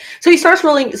he's like, so he starts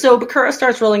rolling. So Bakura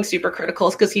starts rolling super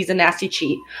criticals because he's a nasty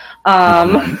cheat.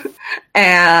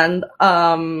 And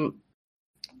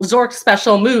Zork's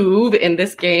special move in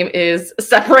this game is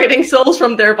separating souls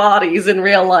from their bodies in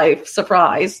real life.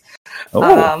 Surprise.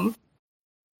 Oh,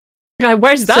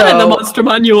 Where's that in the monster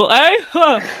manual, eh?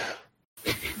 Huh.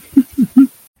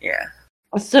 Yeah.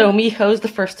 So Miho's the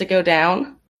first to go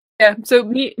down. Yeah, so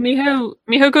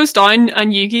Miho goes down,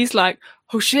 and Yugi's like,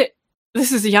 oh shit,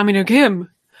 this is a Yami no Game.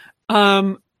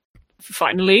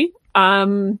 Finally.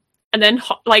 And then,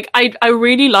 like, I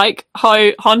really like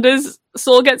how Honda's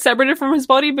soul gets separated from his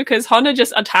body, because Honda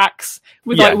just attacks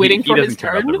without waiting for his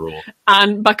turn.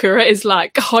 And Bakura is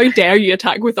like, how dare you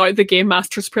attack without the game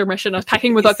master's permission?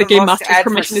 Attacking without the game master's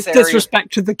permission is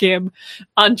disrespect to the game.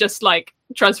 And just, like,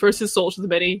 transfers his soul to the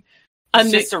mini. And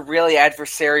It's just a really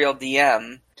adversarial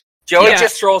DM. Joey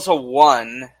just rolls a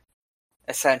 1,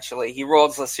 essentially. He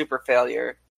rolls a super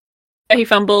failure. He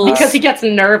fumbles. Because he gets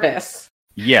nervous.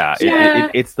 Yeah,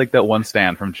 it's like that one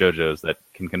stand from JoJo's that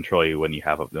can control you when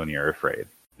you're afraid.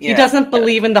 He doesn't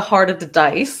believe in the heart of the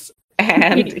dice,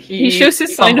 and he shows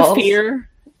his sign of fear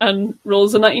and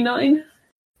rolls a 99.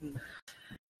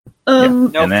 No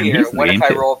fear. What if I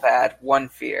roll bad? 1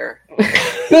 fear.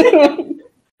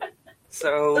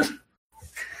 So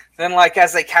then, like,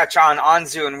 as they catch on,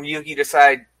 Anzu and Ryugi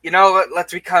decide,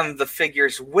 let's become the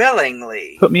figures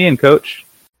willingly. Put me in, coach.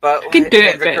 But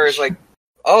Vikar's like,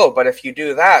 oh, but if you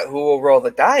do that, who will roll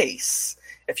the dice?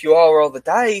 If you all roll the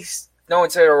dice, no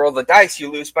one's there to roll the dice,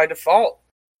 you lose by default.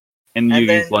 And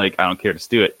Yugi's like, I don't care,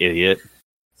 just do it, idiot.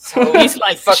 So he's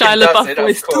like, Shia LaBeouf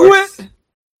voice, do it!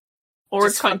 Or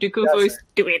Count Dooku voice,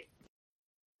 do it.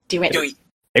 Do it.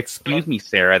 Excuse me,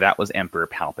 Sarah, that was Emperor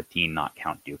Palpatine, not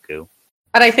Count Dooku.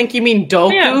 And I think you mean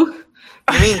Doku? Yeah.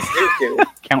 You mean Dooku.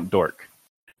 Count Dork.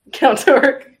 Count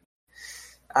Dork.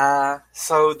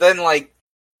 So then, like,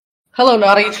 hello,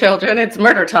 naughty children, it's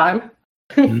murder time.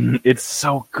 It's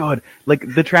so good.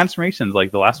 Like, the transformations,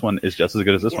 like, the last one is just as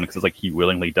good as this one, because, like, he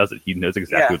willingly does it. He knows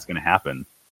exactly what's going to happen.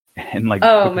 And, like,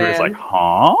 Bakura's like,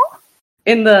 huh?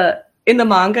 In the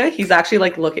manga, he's actually,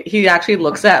 like, he actually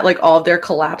looks at, like, all of their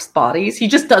collapsed bodies. He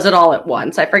just does it all at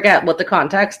once. I forget what the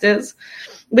context is.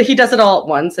 But he does it all at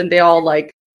once, and they all,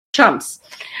 like, chumps.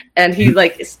 And he,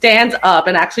 like, stands up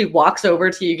and actually walks over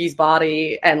to Yugi's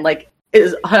body and, like,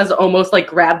 has almost, like,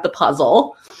 grabbed the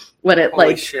puzzle when it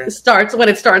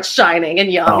starts shining, and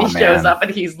Yami shows up,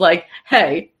 and he's like,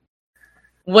 hey,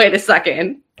 wait a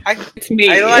second. It's me.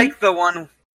 I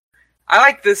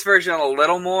like this version a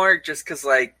little more, just because,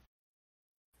 like,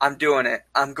 I'm doing it.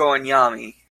 I'm going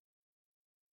Yami.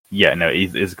 Yeah, no,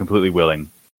 he's completely willing.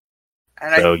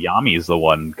 And so Yami's the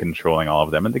one controlling all of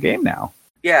them in the game now.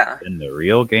 Yeah. And the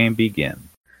real game begins.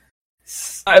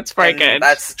 That's very good.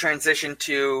 That's the transition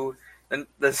to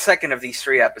the second of these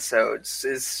 3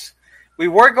 episodes. We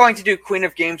were going to do Queen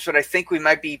of Games, but I think we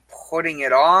might be putting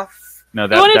it off. No,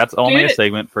 that's only a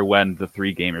segment for when the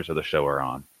 3 gamers of the show are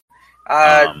on.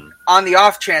 On the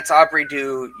off chance, Aubrey,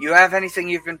 do you have anything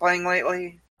you've been playing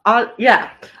lately?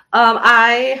 Yeah.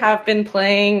 I have been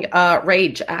playing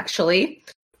Rage, actually,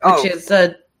 which is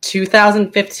a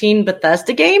 2015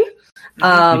 Bethesda game.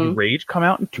 Did Rage come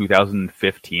out in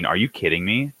 2015? Are you kidding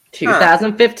me?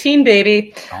 2015,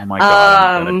 baby. Oh my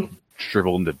god, I'm gonna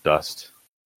shrivel into dust.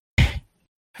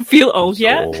 Feel old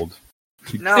yet? Old.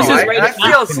 No, I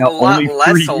feel a lot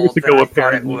less old than I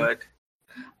thought it would.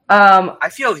 I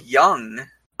feel young.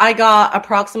 I got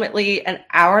approximately an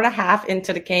hour and a half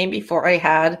into the game before I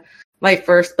had my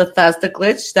first Bethesda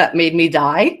glitch that made me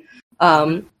die.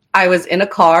 I was in a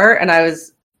car and I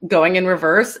was going in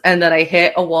reverse, and then I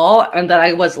hit a wall, and then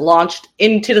I was launched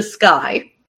into the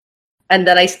sky, and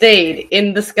then I stayed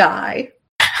in the sky,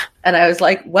 and I was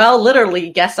like, well, literally,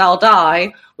 guess I'll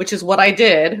die, which is what I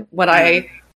did when I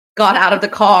got out of the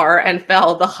car and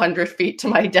fell the 100 feet to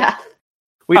my death.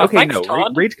 Wait, okay, no,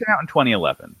 Rage came out in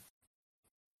 2011.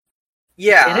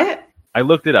 Yeah. Did it? I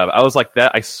looked it up. I was like,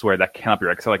 I swear that cannot be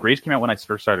right. Because like Rage came out when I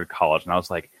first started college, and I was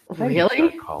like,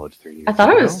 really? College 3 years I thought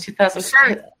ago? it was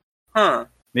 2007. Huh.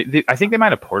 I think they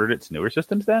might have ported it to newer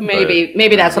systems then. Maybe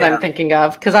that's what I'm thinking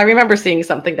of, because I remember seeing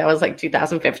something that was like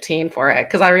 2015 for it,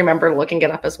 because I remember looking it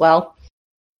up as well.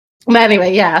 But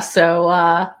anyway, yeah,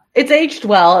 so it's aged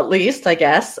well, at least, I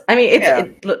guess. I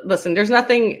mean, listen, there's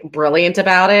nothing brilliant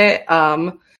about it.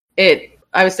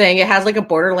 I was saying it has like a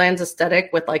Borderlands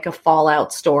aesthetic with like a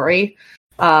Fallout story.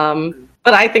 But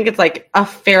I think it's like a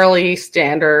fairly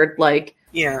standard, like,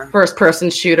 first-person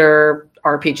shooter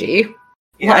RPG.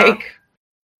 Yeah.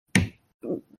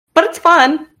 But it's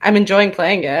fun. I'm enjoying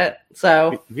playing it.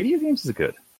 So video games is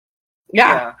good.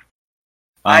 Yeah.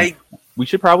 We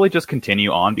should probably just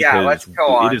continue on because let's go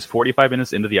on. It is 45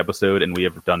 minutes into the episode and we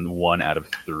have done 1 out of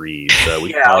 3. So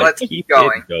we let's keep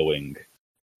going. it going.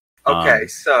 Okay,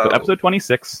 so episode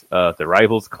 26, the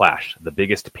rivals clash, the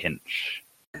biggest pinch.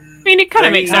 I mean, it kind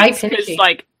of makes sense because,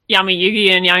 like, Yami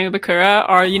Yugi and Yami Bakura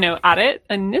are, at it,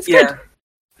 and it's Yeah. good.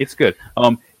 It's good.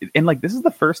 And like this is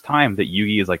the first time that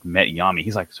Yugi has like met Yami.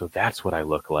 He's like, so that's what I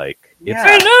look like. It's Yeah.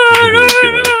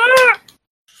 really good.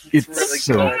 It's really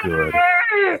so good.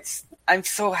 I'm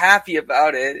so happy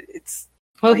about it. It's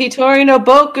Hitori no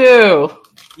Boku.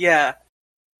 yeah.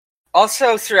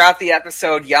 Also, throughout the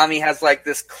episode, Yami has like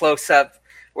this close-up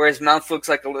where his mouth looks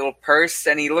like a little purse,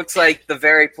 and he looks like the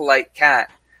very polite cat.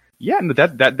 Yeah, no,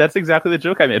 that's exactly the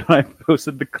joke I made when I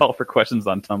posted the call for questions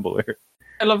on Tumblr.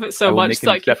 I love it I so will much. make an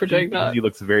Thank you for exception doing because that. He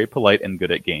looks very polite and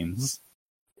good at games.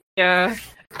 Yeah,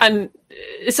 and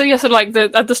so like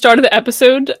at the start of the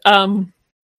episode,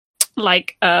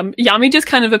 Yami just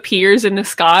kind of appears in the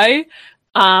sky,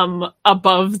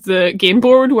 above the game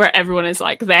board where everyone is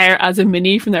like there as a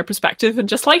mini from their perspective, and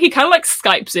just like he kind of like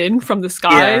Skypes in from the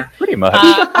sky. Yeah. Pretty much.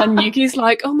 And Yuki's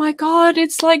like, oh my god,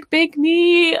 it's like Big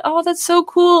Me. Oh, that's so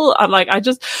cool. And like, I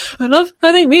love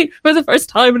how they meet for the first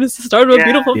time, and it's the start of a Yeah.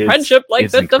 beautiful It's- friendship like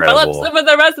it's that develops incredible. with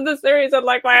the rest of the series. And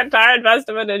like, my entire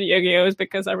investment in Yu-Gi-Oh! Is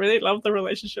because I really love the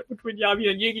relationship between Yami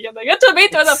and Yugi, and they get to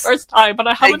meet for the first time, but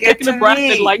I haven't get taken a to breath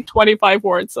meet. in like 25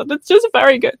 words, and it's just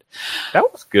very good. That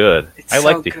was good. It's I so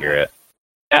like to good. hear it.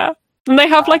 Yeah. And they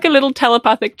have like a little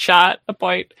telepathic chat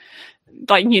about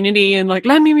like unity and like,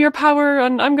 lend me your power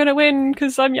and I'm gonna win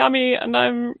because I'm Yami and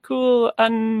I'm cool,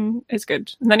 and it's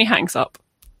good. And then he hangs up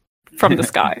from the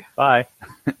sky. Bye.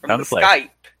 From Time the to play. Skype.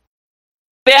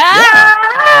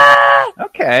 Yeah!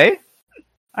 Okay.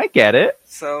 I get it.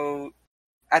 So,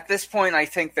 at this point, I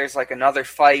think there's like another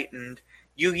fight, and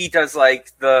Yugi does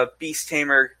like the Beast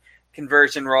Tamer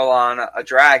conversion roll on a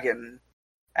dragon,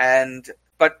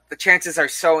 but the chances are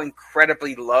so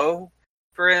incredibly low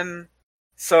for him.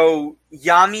 So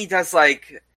Yami does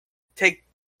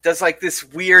this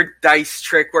weird dice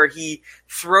trick where he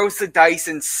throws the dice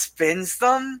and spins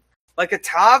them like a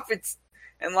top.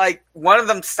 And like one of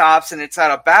them stops and it's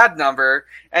at a bad number.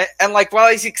 And like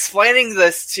while he's explaining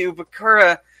this to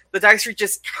Bakura, the dice are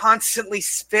just constantly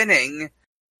spinning.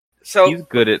 So He's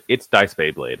good at it's Dice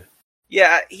Beyblade.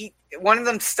 yeah, one of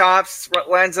them stops,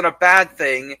 lands on a bad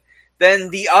thing. Then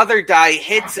the other die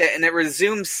hits it, and it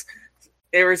resumes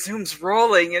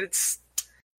rolling, and it's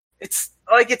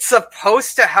like it's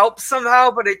supposed to help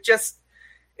somehow, but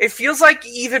it feels like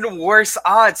even worse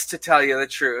odds, to tell you the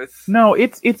truth. No,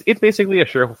 it's basically a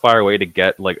surefire way to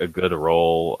get like a good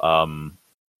roll.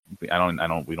 We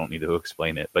don't need to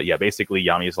explain it, but yeah, basically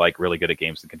Yami's like really good at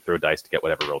games and can throw dice to get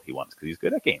whatever roll he wants because he's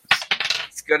good at games.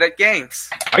 It's good at games.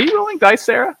 Are you rolling dice,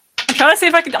 Sarah? I'm trying to see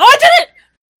if I can. Oh, I did it!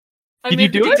 I Did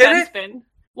made you the do it? D10 Did it? spin.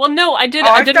 Well, no, I did. Oh,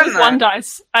 I I've did it done with one that.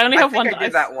 dice. I only I have think one I dice.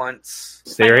 did that once.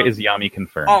 Sarah is Yami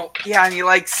confirmed. Oh yeah, and he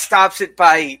like stops it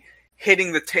by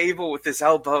hitting the table with his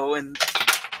elbow, and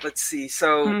let's see.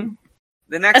 So Mm.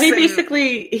 the next And he thing,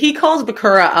 basically he calls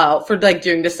Bakura out for like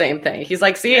doing the same thing. He's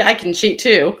like, "See, I can cheat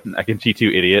too." I can cheat you,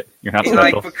 idiot. You're not he's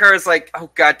like special. Bakura's like, oh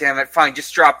god damn it, fine,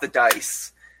 just drop the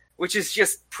dice, which is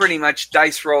just pretty much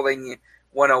dice rolling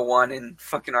 101 in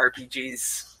fucking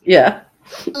RPGs. Yeah.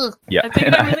 Yeah, I think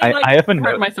and I really I have a hurt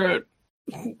note. my throat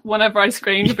whenever I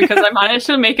screamed because I managed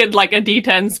to make it like a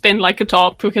D10 spin like a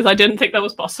top because I didn't think that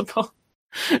was possible.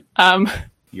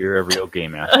 You're a real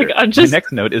game master. Like, I just- My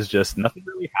next note is just nothing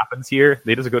really happens here.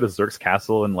 They just go to Zerk's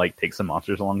castle and like take some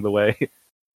monsters along the way.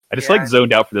 I just Yeah. like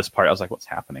zoned out for this part. I was like, what's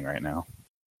happening right now?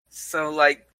 So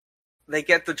like, they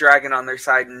get the dragon on their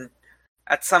side, and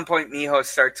at some point Miho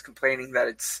starts complaining that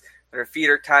her feet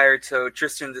are tired, so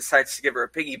Tristan decides to give her a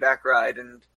piggyback ride.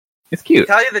 And It's to cute.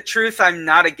 tell you the truth, I'm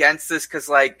not against this because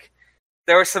like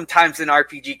there were some times in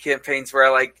RPG campaigns where I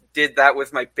like did that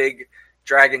with my big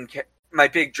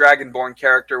dragonborn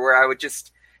character, where I would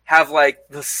just have like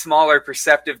the smaller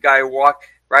perceptive guy walk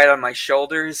right on my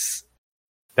shoulders.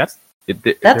 That's That's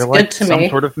they're like good to some me.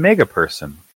 sort of mega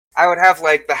person. I would have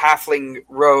like the halfling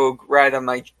rogue right on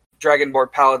my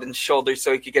dragonborn paladin's shoulders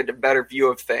so he could get a better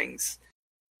view of things.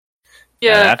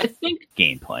 Yeah, that's- I think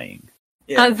Game playing.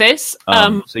 Yeah. this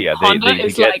So yeah, Honda they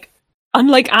is get like,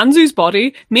 unlike Anzu's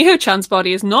body, Miho-chan's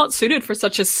body is not suited for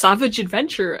such a savage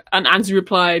adventure. And Anzu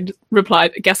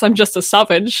replied, I guess I'm just a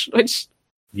savage, which,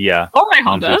 yeah. all right, I'm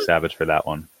Honda. so savage for that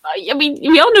one. I mean,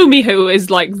 we all know Miho is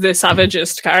like the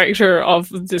savagest character of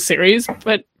the series,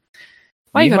 but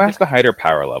why you Miho gotta has to hide her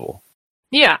power level.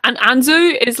 yeah, and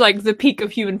Anzu is like the peak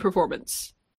of human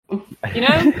performance. You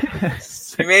know?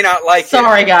 You may not like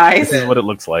Sorry, it. guys. This is what it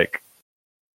looks like.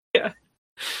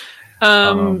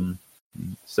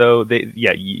 So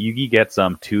Yugi gets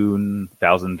Toon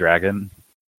 1000 Dragon.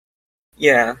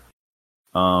 Yeah.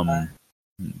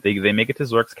 They make it to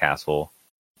Zork's castle.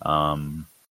 And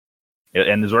the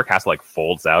Zork castle like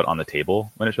folds out on the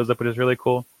table when it shows up, which is really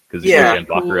cool. because Yeah.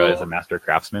 Bakura is a master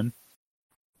craftsman.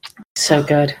 So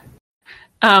good.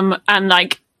 And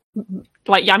like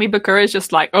Yami Bakura is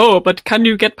just like, oh, but can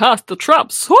you get past the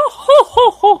traps? Ho, ho,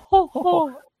 ho, ho,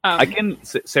 ho, ho.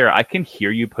 Sarah, I can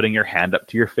hear you putting your hand up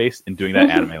to your face and doing that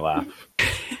anime laugh.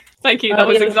 Thank you. That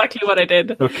was exactly what I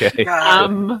did. Okay.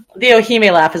 God. The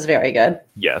Ohime laugh is very good.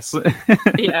 Yes.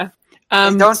 Yeah.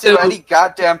 They don't do any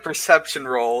goddamn perception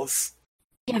rolls.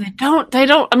 Yeah, they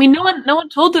don't. I mean, no one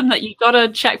told them that you gotta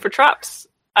check for traps.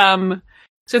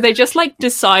 So they just like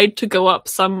decide to go up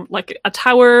some like a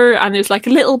tower, and there's like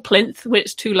a little plinth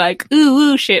with two like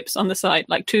ooh ships on the side,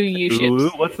 like two U ships. Ooh,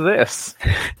 what's this?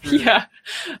 Yeah.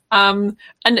 And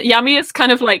Yami is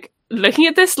kind of like looking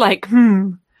at this like,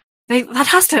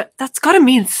 that's gotta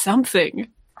mean something.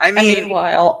 I And mean,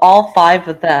 meanwhile, all 5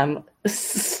 of them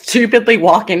stupidly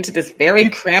walk into this very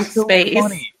cramped so space.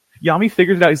 funny. Yami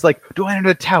figures it out. He's like, do I enter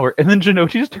the tower? And then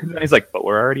Jinochi just turns around and he's like, but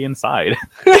we're already inside.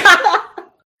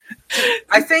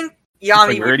 I think Like, Yami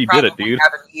we already would did probably it, dude.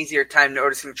 have an easier time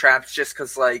noticing traps just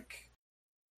because, like,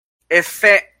 if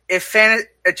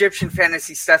Egyptian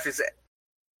fantasy stuff is...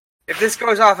 If this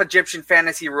goes off Egyptian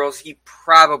fantasy rules, he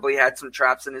probably had some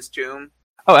traps in his tomb.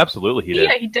 Oh, absolutely, he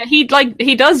did. Yeah,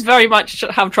 he does very much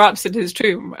have traps in his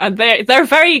tomb, and they're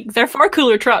far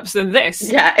cooler traps than this.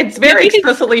 Yeah, it's very Maybe-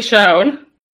 explicitly shown.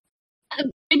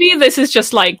 Maybe this is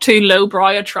just like too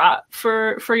lowbrow a trap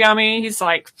for Yami. He's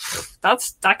like, that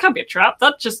can't be a trap.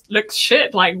 That just looks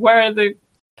shit. Like, where are the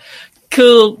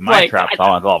cool My traps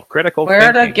all involve critical Where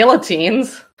are the thinking.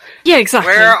 guillotines? Yeah,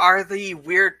 exactly. Where are the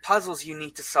weird puzzles you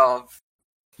need to solve?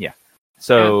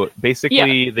 So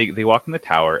basically, they walk in the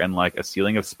tower, and like a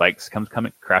ceiling of spikes comes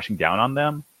crashing down on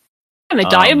them. And they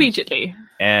die Um, immediately.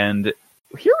 And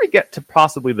here we get to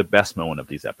possibly the best moment of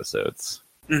these episodes.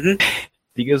 Mm-hmm.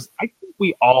 Because I think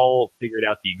we all figured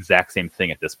out the exact same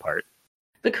thing at this part.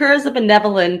 Bakura's a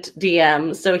benevolent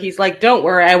DM, so he's like, don't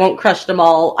worry, I won't crush them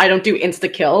all. I don't do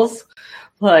insta-kills.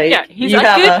 Like, Yeah, he's you a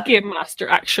have good game master,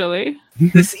 actually.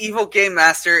 This evil game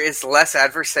master is less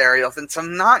adversarial than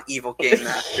some not evil game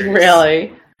masters.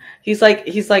 Really? He's like,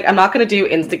 I'm not gonna do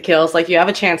instant kills. Like, you have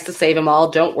a chance to save them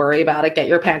all. Don't worry about it. Get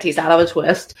your panties out of a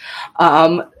twist.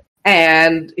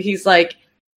 And he's like,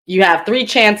 you have 3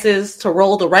 chances to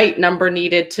roll the right number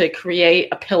needed to create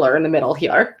a pillar in the middle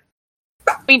here.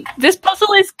 I mean, this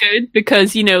puzzle is good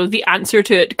because, you know, the answer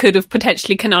to it could have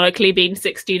potentially canonically been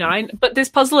 69, but this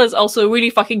puzzle is also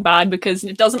really fucking bad because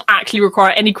it doesn't actually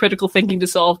require any critical thinking to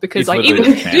solve because, It's like, literally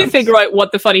even if just you do chance. figure out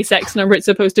what the funny sex number it's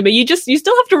supposed to be, you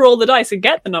still have to roll the dice and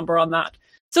get the number on that.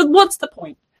 So what's the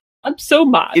point? I'm so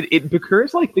mad.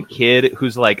 Bakura's like the kid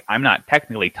who's like, I'm not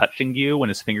technically touching you when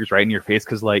his finger's right in your face,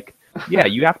 because, like, yeah,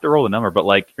 you have to roll the number, but,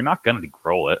 like, you're not gonna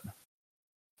roll it.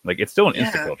 Like, it's still an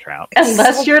Yeah. insta-kill trap.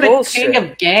 Unless so you're the bullshit. king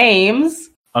of games.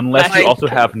 Unless Like- you also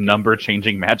have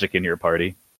number-changing magic in your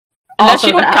party. Unless Also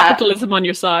you have that. capitalism on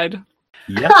your side.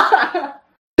 Yeah.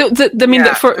 So,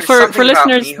 Yeah, for there's something about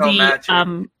listeners, Miho magic.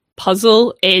 the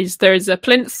puzzle is there's a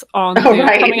plinth on Oh,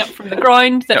 right. coming up from the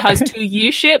ground that Yep. has 2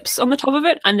 U-shapes on the top of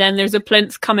it, and then there's a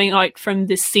plinth coming out from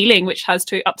the ceiling which has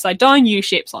 2 upside-down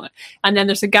U-shapes on it, and then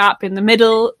there's a gap in the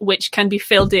middle which can be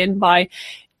filled in by,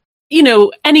 you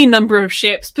know, any number of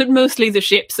shapes, but mostly the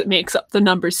shapes that makes up the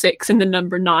number 6 and the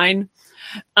number 9.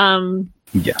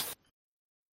 Yeah.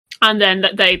 And then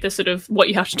the sort of what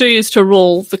you have to do is to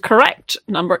roll the correct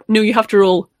number. No, you have to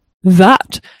roll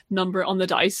that number on the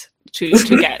dice to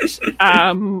get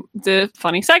the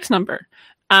funny sex number,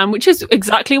 which is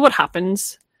exactly what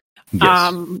happens.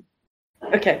 Yes.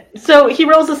 Okay, so he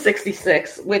rolls a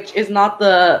 66, which is not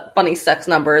the funny sex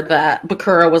number that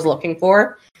Bakura was looking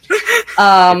for. It's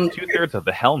 2/3 of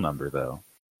the hell number, though.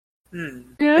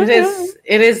 It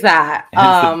is that.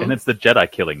 And it's the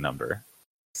Jedi killing number.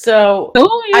 So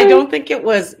Oh, yeah. I don't think it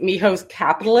was Miho's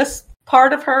capitalist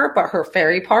part of her, but her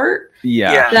fairy part.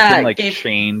 Yeah. Yeah. You That can, like, gave-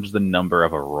 change the number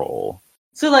of a roll.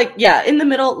 So like, yeah, in the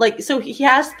middle, like, so he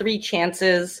has 3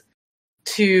 chances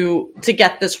to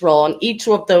get this roll, and each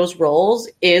of those rolls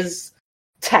is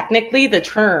technically the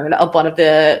turn of one of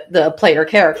the player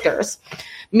characters.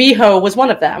 Miho was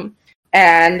one of them,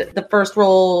 and the first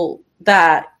roll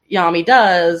that Yami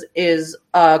does is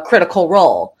a critical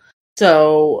roll.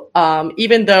 So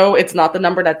even though it's not the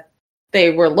number that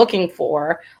they were looking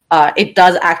for, it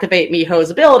does activate Miho's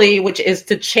ability, which is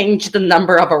to change the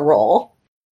number of a roll,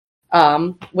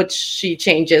 which she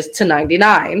changes to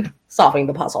 99, solving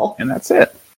the puzzle. And that's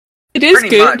it. It is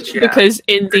Pretty good much, yeah. because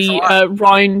in There's a the lot.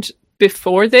 round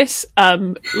before this,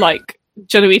 like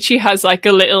Jonoichi has like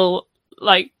a little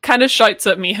like kind of shouts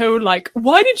at Miho like,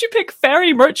 "Why did you pick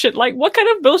Fairy Merchant? Like, what kind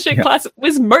of bullshit class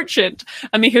was Merchant?"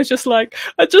 And Miho's just like,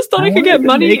 "I just thought I could get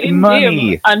money in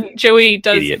game." And Joey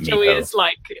is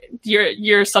like,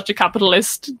 "You're such a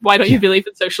capitalist. Why don't you believe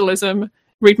in socialism?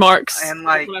 Read Marx." And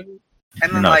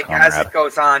then as it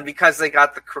goes on, because they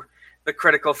got the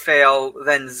critical fail,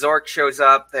 then Zork shows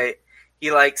up.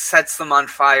 He like sets them on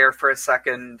fire for a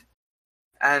second,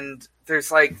 and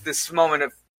there's like this moment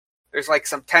of there's like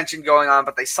some tension going on,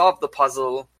 but they solve the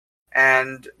puzzle,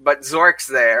 but Zork's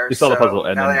there. You solve the puzzle,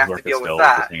 and then Zork is still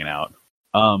hanging out.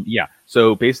 Yeah.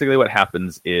 So basically, what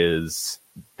happens is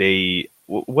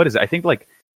what is it? I think like,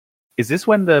 is this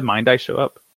when the mind dice show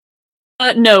up?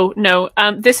 No.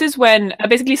 This is when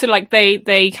basically, so like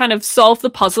they kind of solve the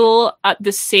puzzle at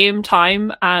the same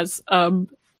time as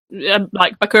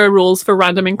like Bakura rolls for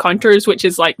random encounters, which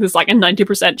is like there's like a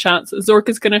 90% chance that Zork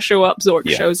is going to show up. Zork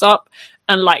shows up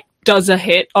and like does a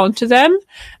hit onto them,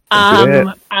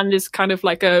 and is kind of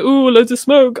like loads of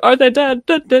smoke. Are they dead?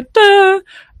 Da, da, da.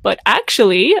 But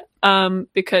actually,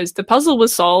 because the puzzle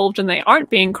was solved and they aren't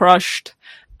being crushed,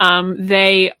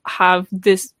 they have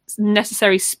this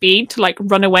necessary speed to like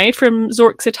run away from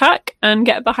Zork's attack and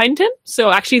get behind him. So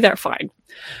actually, they're fine.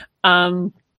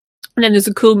 And then there's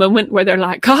a cool moment where they're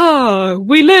like,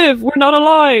 we live, we're not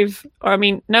alive. Or, I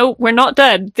mean, no, we're not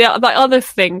dead. The other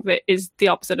thing that is the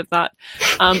opposite of that.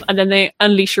 And then they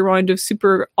unleash a round of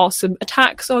super awesome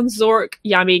attacks on Zork.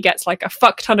 Yami gets like a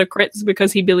fuck ton of crits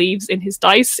because he believes in his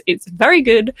dice. It's very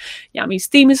good. Yami's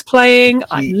theme is playing.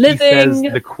 I'm living. He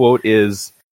says, the quote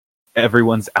is,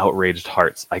 "Everyone's outraged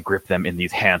hearts, I grip them in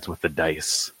these hands with the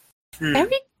dice."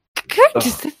 Very good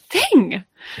is the thing.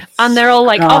 And they're all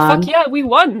like, "Oh fuck yeah, we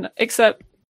won!" Except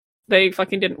they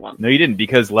fucking didn't win. No, you didn't,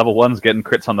 because level 1's getting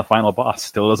crits on the final boss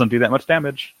still doesn't do that much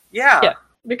damage. Yeah,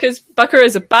 because Bakura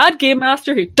is a bad game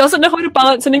master who doesn't know how to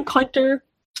balance an encounter.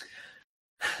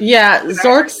 Yeah,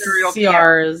 Zork's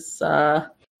CR is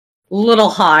a little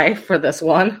high for this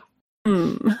one.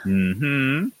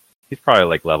 Mm-hmm. He's probably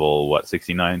like level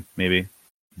 69, maybe.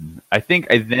 I think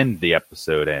then the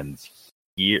episode ends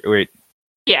here. Wait.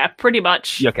 Yeah, pretty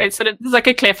much. Okay. It's like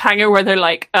a cliffhanger where they're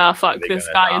like, fuck, this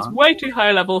guy is way too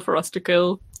high level for us to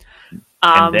kill.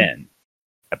 And then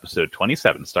episode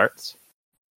 27 starts.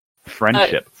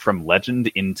 Friendship from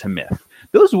legend into myth.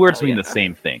 Those words mean the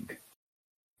same thing.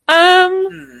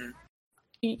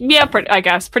 Yeah, I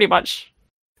guess, pretty much.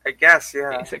 I guess,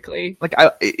 yeah. Basically. Like,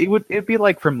 it'd be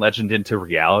like from legend into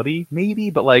reality,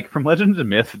 maybe, but like from legend to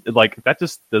myth, like that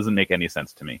just doesn't make any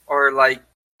sense to me. Or like,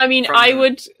 I mean, I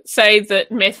would say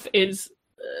that myth is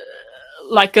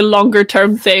like a longer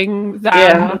term thing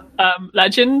than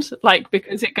legend, like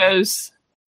because it goes.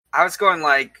 I was going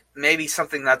like maybe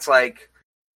something that's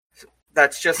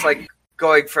just like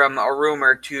going from a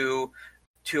rumor to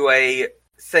a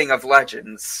thing of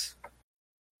legends.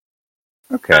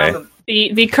 Okay.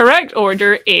 The correct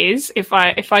order is if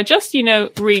I just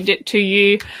read it to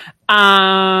you.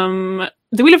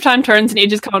 The wheel of time turns and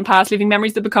ages come and pass, leaving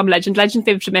memories that become legend. Legend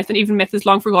fades to myth, and even myth is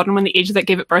long forgotten when the age that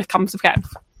gave it birth comes again.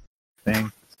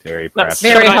 Thanks, Terry Pratchett. That's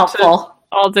very helpful.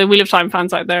 All the Wheel of Time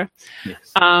fans out there.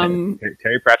 Yes.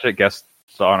 Terry Pratchett guest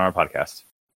on our podcast.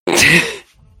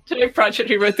 Terry Pratchett,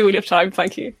 who wrote the Wheel of Time,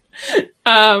 thank you.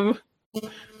 God,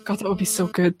 that would be so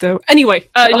good, though. Anyway,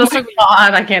 oh my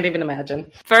God, I can't even imagine.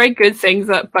 Very good things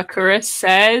that Bakura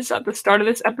says at the start of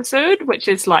this episode, which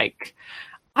is like,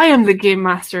 "I am the game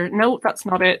master." No, that's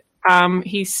not it.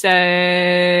 He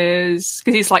says,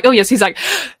 because he's like, oh yes, he's like,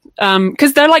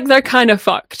 because they're kind of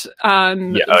fucked,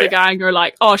 and the gang are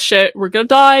like, "Oh shit, we're gonna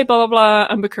die," blah blah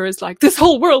blah, and Bakura's like, "This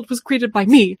whole world was created by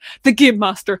me, the game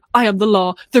master. I am the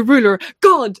law, the ruler,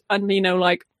 God," and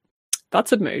like,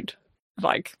 that's a mood.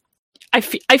 Like, I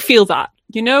feel that,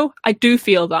 I do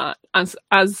feel that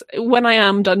as when I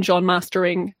am dungeon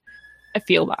mastering. I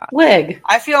feel that. Wig.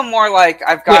 I feel more like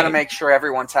I've got to make sure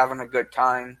everyone's having a good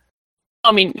time.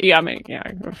 I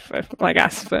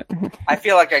guess, but I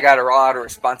feel like I got a lot of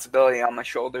responsibility on my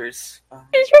shoulders.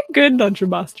 You're a good dungeon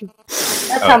master.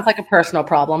 That sounds like a personal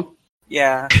problem.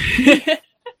 Yeah.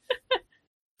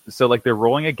 So like they're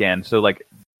rolling again. So like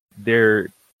they're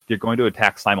going to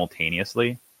attack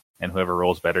simultaneously, and whoever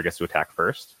rolls better gets to attack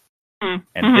first. And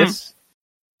this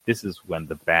is when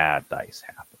the bad dice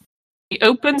happen. He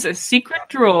opens a secret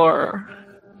drawer.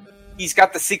 He's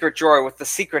got the secret drawer with the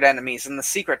secret enemies and the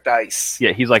secret dice.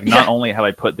 Yeah, he's like, not only have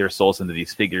I put their souls into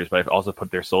these figures, but I've also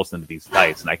put their souls into these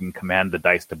dice, and I can command the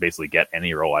dice to basically get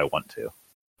any roll I want to.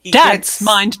 That's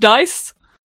mind dice.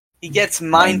 He gets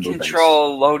mind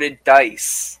control loaded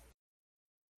dice.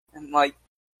 And like,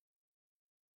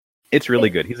 it's really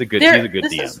good. He's a good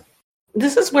DM.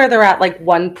 This is where they're at like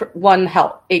one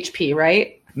health HP,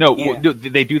 right? No, Yeah.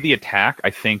 they do the attack. I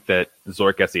think that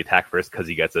Zork gets the attack first because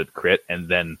he gets a crit, and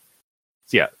then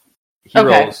he Okay.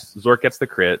 rolls. Zork gets the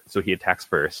crit, so he attacks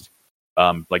first.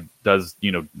 Does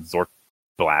Zork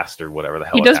blast or whatever the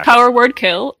hell He does attack power word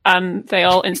kill, and they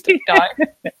all instantly die.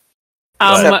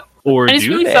 But- or And it's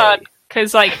do really they? sad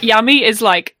because like Yami is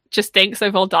like just thinks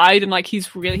they've all died, and like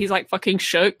he's like fucking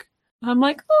shook. And I'm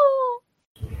like, oh,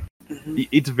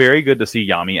 It's very good to see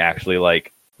Yami actually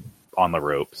like on the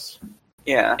ropes.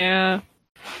 Yeah. yeah.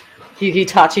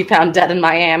 Hitachi found dead in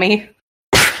Miami.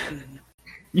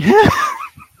 Yeah.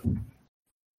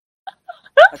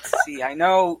 Let's see. I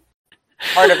know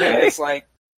part of it is like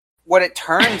what it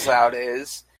turns out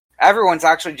is everyone's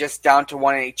actually just down to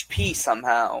 1 HP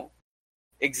somehow.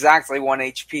 Exactly 1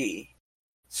 HP.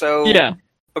 So Yeah.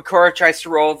 Bakura tries to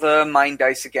roll the mind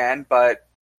dice again, but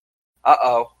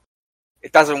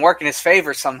it doesn't work in his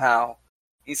favor somehow.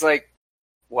 He's like,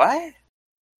 what?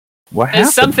 What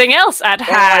There's happened? something else at like-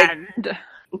 hand.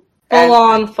 Full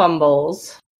on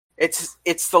fumbles. It's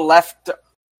the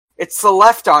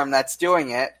left arm that's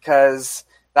doing it because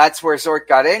that's where Zork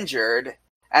got injured,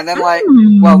 and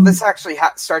then this actually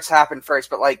starts to happen first,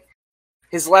 but like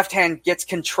his left hand gets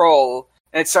control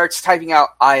and it starts typing out,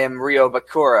 "I am Ryo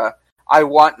Bakura. I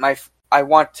want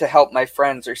to help my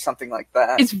friends," or something like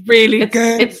that. It's really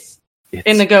Good. It's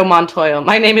Inigo Montoya.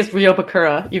 My name is Ryo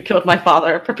Bakura. You killed my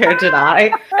father. Prepare to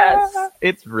die. Yes.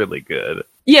 It's really good.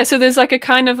 Yeah, so there's like a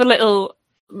kind of a little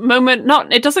moment,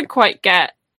 it doesn't quite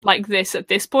get like this at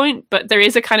this point, but there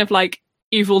is a kind of like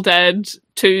Evil Dead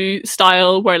 2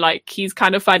 style where like he's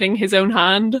kind of fighting his own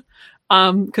hand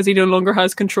because he no longer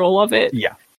has control of it.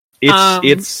 Yeah.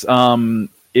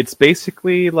 It's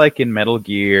basically like in Metal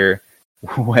Gear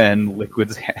when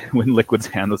Liquid's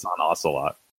hand was on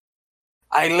Ocelot.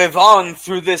 I live on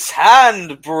through this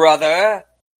hand, brother.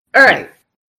 All right.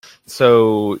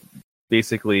 So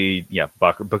basically, yeah,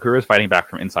 Bakura is fighting back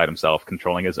from inside himself,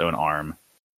 controlling his own arm.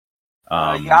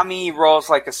 Yami rolls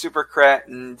like a super crit,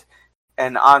 and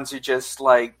Anzu just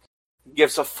like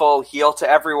gives a full heal to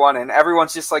everyone, and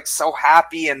everyone's just like so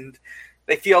happy, and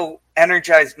they feel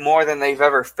energized more than they've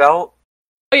ever felt.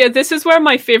 Oh yeah, this is where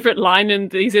my favorite line in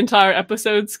these entire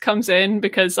episodes comes in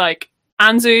because like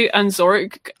Anzu and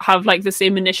Zork have like the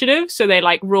same initiative, so they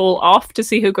like roll off to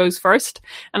see who goes first,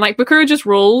 and like Bakura just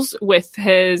rolls with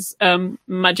his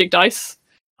magic dice,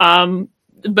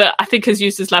 but I think has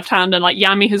used his left hand, and like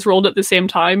Yami has rolled at the same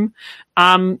time,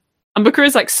 and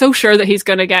Bakura's like so sure that he's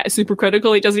gonna get a super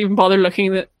critical, he doesn't even bother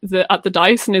looking at the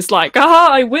dice, and is like, "Ah,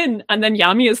 I win!" And then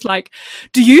Yami is like,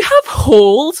 "Do you have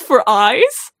holes for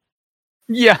eyes?"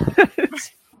 Yeah.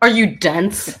 Are you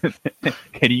dense?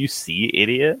 Can you see,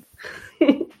 idiot?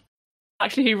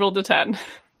 Actually, he rolled a 10.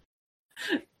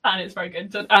 And it's very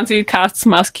good. So Anzu casts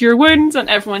Mask Cure Wounds, and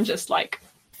everyone just, like,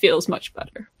 feels much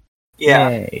better. Yeah.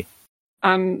 Yay.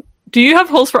 Do you have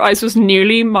holes for eyes was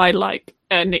nearly my, like,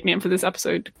 nickname for this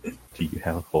episode. Do you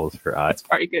have holes for eyes? It's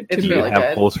very good. It's Do you really have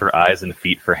good. holes for eyes and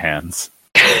feet for hands?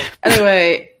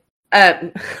 Anyway,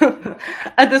 at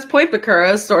this point,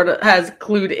 Bakura sort of has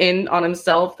clued in on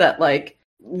himself that, like,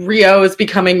 Ryo is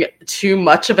becoming too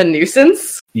much of a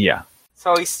nuisance. Yeah.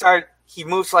 So he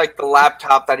moves like the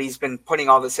laptop that he's been putting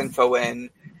all this info in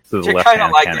So the to left kind of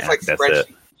hand like can this like access spreadsheet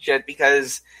it. shit,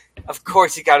 because of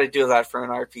course you got to do that for an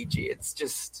RPG. It's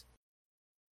just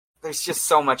there's just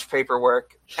so much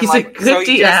paperwork. He's and, a good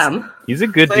DM. He's a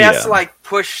good So he has to DM. like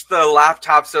push the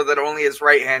laptop so that only his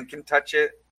right hand can touch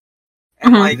it,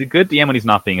 and Mhm. like He's a good DM when he's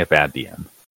not being a bad DM.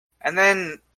 and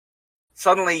then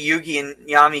suddenly Yugi and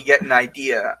Yami get an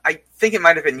idea. I think it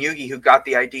might have been Yugi who got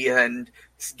the idea and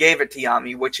gave it to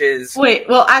Yami, which is Wait,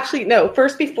 well, actually, no.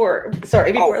 First, before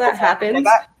that happens,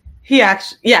 that- he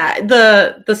actually,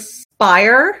 the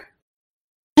spire.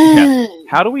 Yeah.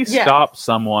 How do we Yeah. stop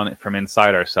someone from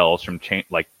inside ourselves from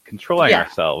controlling Yeah.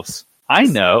 ourselves? I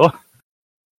know.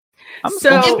 I'm So-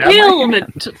 supposed to stab my hand.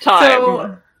 Impalement time.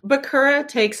 So Bakura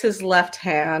takes his left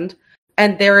hand,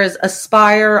 and there is a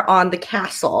spire on the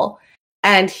castle,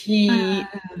 and he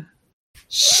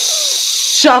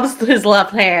shoves his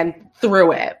left hand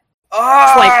through it.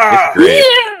 Ah! It's great.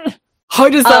 Yeah! How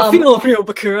does that Um, feel for you,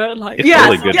 Bakura? Like, It's Yes,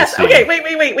 really good yes. to see. Okay,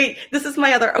 wait. This is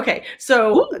my other. Okay,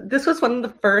 so this was one of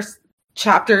the first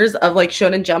chapters of like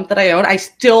Shonen Jump that I own. I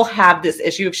still have this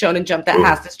issue of Shonen Jump that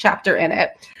has this chapter in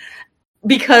it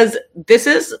because this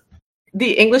is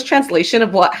the English translation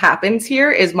of what happens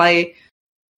here is my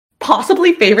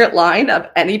possibly favorite line of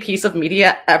any piece of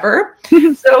media ever.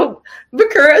 So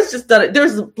Bakura has just done it.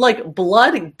 There's like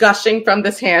blood gushing from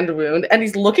this hand wound, and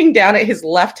he's looking down at his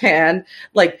left hand,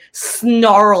 like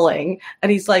snarling,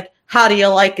 and he's like, How do you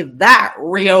like that,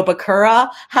 Rio Bakura?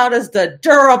 How does the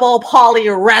durable poly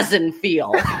resin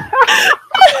feel?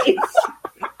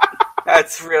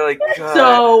 That's really good.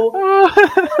 So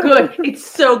good. It's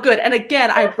so good. And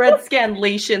again, I've read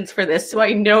scanlations for this, so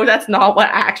I know that's not what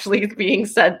actually is being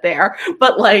said there.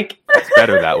 But like, It's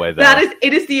better that way, though.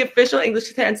 it is the official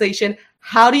English translation.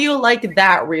 How do you like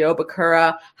that, Rio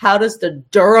Bakura? How does the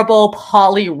durable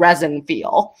poly resin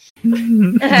feel?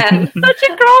 And Such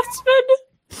a craftsman.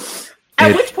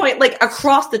 at which point, like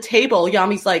across the table,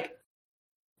 Yami's like,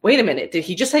 wait a minute, did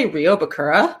he just say Rio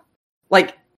Bakura?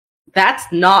 Like,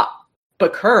 that's not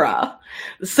Bakura.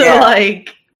 So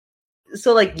like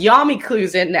Yami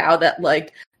clues in now that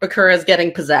like Bakura is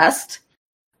getting possessed.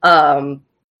 And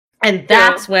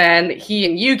that's when he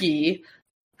and Yugi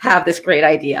have this great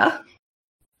idea.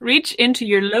 Reach into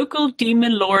your local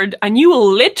demon lord and you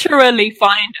will literally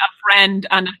find a friend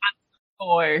and a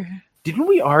boy. Didn't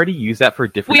we already use that for a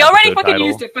different We already episode fucking title?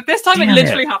 used it, but this time Damn it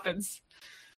literally happens.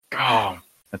 Oh,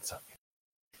 that's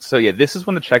so. Yeah, this is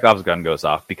when the Chekhov's gun goes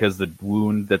off because the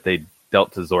wound that they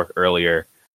dealt to Zork earlier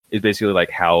is basically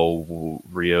like how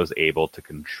Rio's able to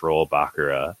control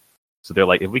Bakura. So they're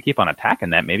like, if we keep on attacking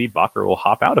that, maybe Bakura will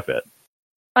hop out of it.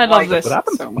 I love Like, this what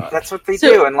happens? so much. That's what they So,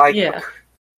 do, and like yeah.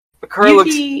 Bakura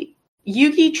looks.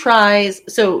 Yugi tries,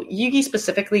 so Yugi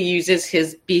specifically uses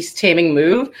his beast taming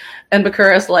move, and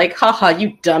Bakura's like, haha,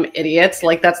 you dumb idiots,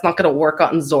 like that's not gonna work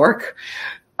on Zork.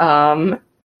 And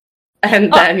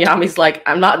then Yami's like,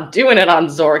 I'm not doing it on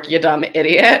Zork, you dumb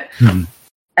idiot.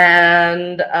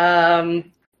 And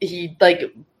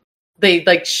they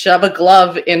like shove a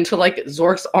glove into like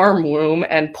Zork's arm womb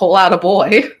and pull out a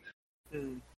boy.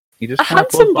 He just A kind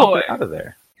of handsome pulls boy. Bakura out of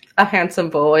there. A handsome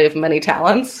boy of many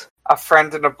talents. A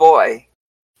friend and a boy.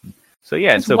 So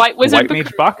yeah, It's so White Wizard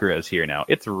Mage Bakura is here now.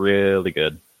 It's really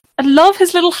good. I love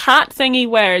his little hat thing he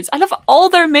wears. I love all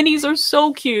their minis are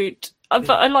so cute. I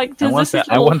like I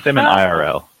want them in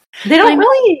IRL. They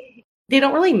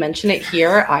don't really mention it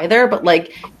here either, but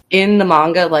like in the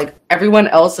manga, like everyone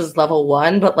else is level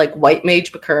 1, but like White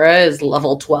Mage Bakura is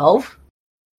level 12.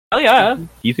 Oh yeah.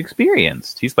 He's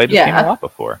experienced. He's played this Yeah. game a lot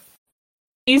before.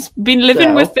 He's been living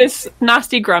So- with this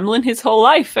nasty gremlin his whole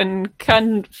life and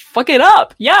can fuck it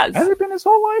up. Yes. Has it been his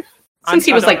whole life? Since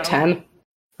he I was don't like know. 10.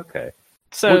 Okay.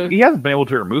 So Well, he hasn't been able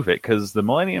to remove it because the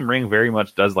Millennium Ring very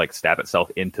much does like stab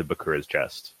itself into Bakura's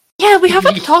chest. yeah, we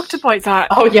haven't talked about that.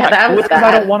 Oh yeah, that was Because I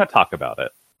bad. don't want to talk about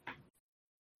it.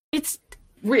 It's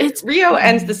Rio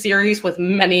ends the series with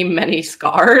many, many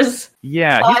scars.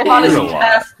 Yeah, he's 5 been on his through a lot.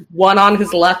 chest, 1 on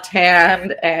his left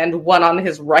hand, and 1 on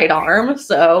his right arm,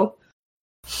 so...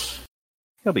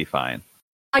 He'll be fine.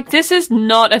 like this is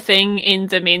not a thing in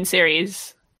the main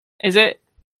series, is it?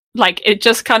 Like it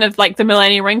just kind of like the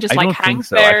Millennium Ring just I like don't think hangs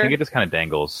so. there. I think it just kind of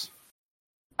dangles.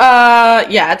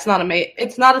 Yeah, it's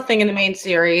not a thing in the main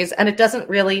series, and it doesn't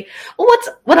really. Well,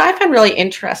 what I find really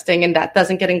interesting, and that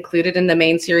doesn't get included in the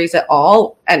main series at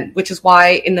all, and which is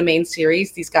why in the main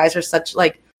series these guys are such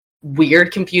like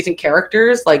weird, confusing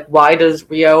characters. Like, why does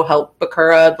Rio help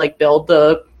Bakura like build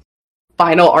the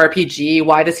final RPG?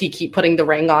 Why does he keep putting the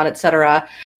ring on, etc.?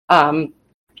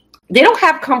 They don't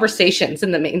have conversations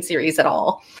in the main series at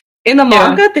all. In the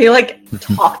manga, they like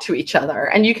talk to each other,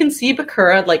 and you can see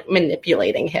Bakura like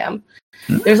manipulating him.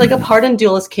 There's like a part in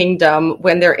Duelist Kingdom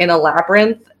when they're in a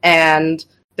labyrinth and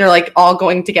they're like all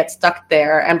going to get stuck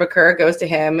there, and Bakura goes to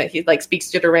him. He like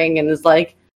speaks to the ring and is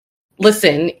like,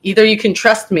 "Listen, either you can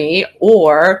trust me,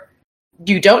 or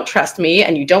you don't trust me,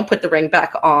 and you don't put the ring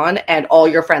back on, and all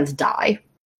your friends die."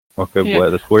 Okay, Yeah.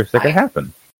 what's the worst that could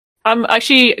happen?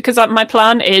 Actually, because my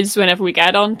plan is whenever we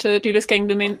get on to Duelist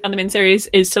Kingdom and the main series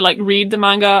is to like read the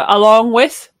manga along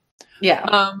with,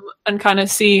 Yeah. and kind of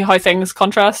see how things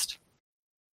contrast.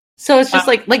 So it's just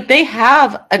like they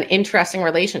have an interesting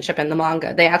relationship in the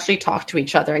manga. They actually talk to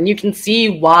each other, and you can see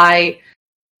why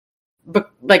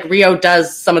like Rio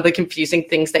does some of the confusing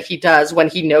things that he does when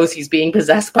he knows he's being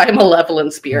possessed by a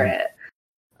malevolent spirit.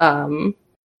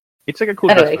 It's like a cool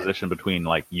Anyway. juxtaposition between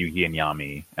like Yugi and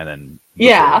Yami, and then Bakura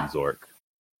Yeah. and Zork.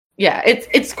 Yeah,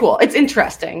 it's cool. It's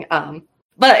interesting.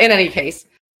 But in any case,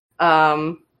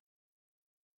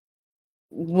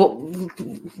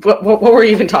 what were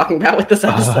we even talking about with this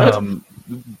episode?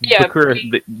 Yeah, Bakura,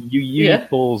 Yugi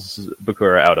pulls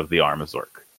Bakura out of the arm of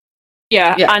Zork.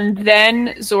 Yeah, Yeah. and then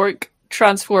Zork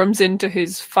transforms into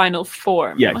his final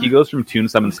form. Yeah, he goes from Toon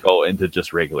Summon Skull into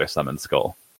just regular Summon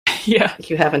Skull. Yeah.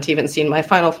 You haven't even seen my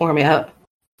final form yet.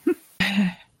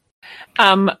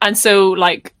 And so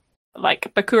like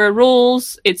Bakura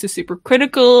rolls, it's a super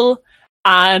critical,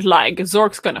 and like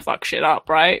Zork's gonna fuck shit up,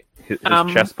 right? His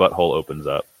Um, chest butthole opens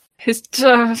up. His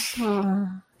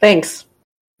Thanks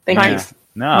Thank Yeah. you.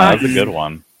 No, that's a good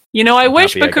one. You know, I I'm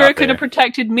wish happy I Bakura got could have there.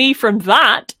 protected me from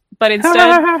that, but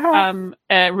instead,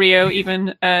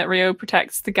 Rio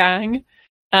protects the gang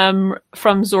from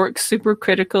Zork's super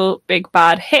critical big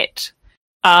bad hit.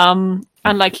 And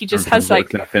like he just has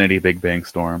like Infinity Big Bang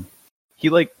Storm. He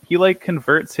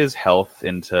converts his health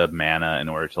into mana in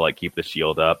order to like keep the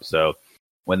shield up. So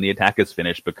when the attack is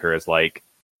finished, Bakura's like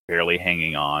barely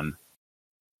hanging on.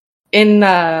 In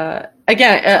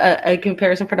again, a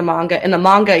comparison for the manga. In the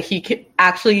manga, he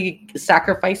actually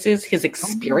sacrifices his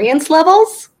experience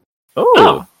levels.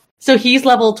 Oh. So he's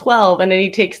level 12, and then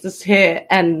he takes this hit,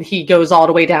 and he goes all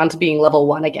the way down to being level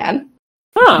 1 again.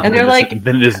 huh. And they're like,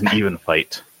 then it is an even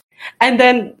fight. and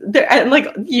then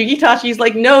like Yugi Tashi's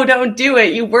like, no, don't do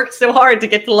it. You worked so hard to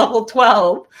get to level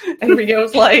 12, and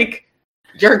Ryo's like,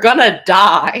 you're gonna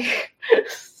die.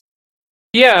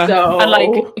 Yeah, So- and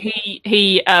like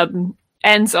he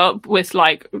ends up with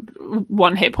like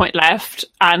 1 hit point left,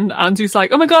 and Anzu's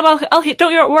like, "Oh my god, I'll hit.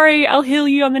 Don't worry, I'll heal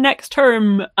you on the next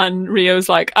term." And Ryo's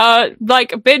like,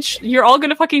 bitch, you're all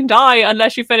gonna fucking die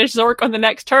unless you finish Zork on the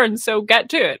next turn. So get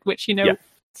to it." Which Yeah.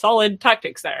 solid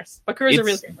tactics there. Bakura's a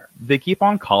real It's- gamer. They keep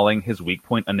on calling his weak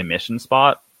point an emission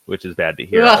spot, which is bad to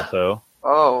hear. Ugh. Also,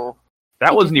 Oh,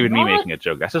 that He wasn't did even me not- making a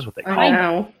joke. That's just what they call I it.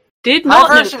 know. Did my not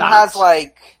know version that. has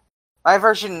like my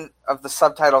version of the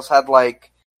subtitles had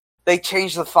like they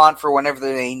change the font for whenever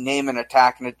they name an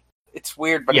attack, and it's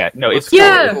weird, but Yeah, no, it's cool.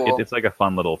 Yeah. cool. It's like a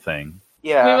fun little thing. We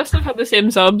Yeah, must have had the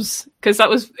same subs because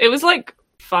it was like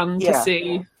fun to Yeah.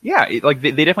 see. Yeah, they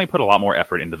definitely put a lot more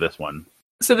effort into this one.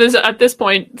 So there's at this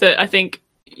point that I think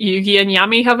Yugi and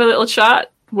Yami have a little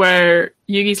chat where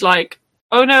Yugi's like,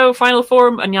 "Oh no, final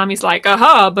form," and Yami's like,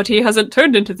 "Aha, but he hasn't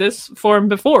turned into this form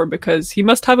before because he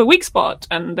must have a weak spot."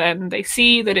 And then they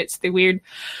see that it's the weird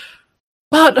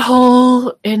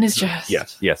butthole in his chest.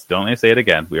 Yes. Don't let me say it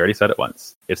again. We already said it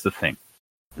once. It's the thing.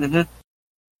 hmm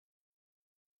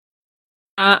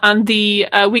And the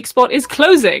weak spot is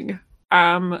closing.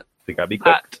 They gotta be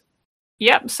quick.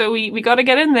 Yep, so we got to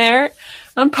get in there.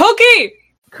 And Pokey!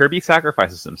 Kirby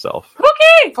sacrifices himself.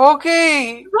 Pokey!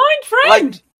 Pokey, Right,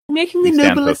 friend! like Making the We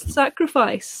stand noblest Pokey.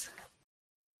 sacrifice.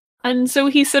 And so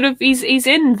he's he's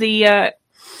in the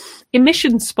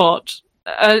emission spot,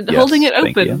 holding it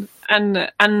thank open,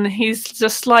 and he's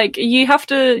just like, you have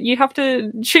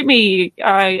to shoot me.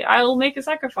 I'll make a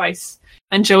sacrifice.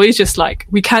 And Joey's just like,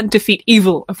 we can't defeat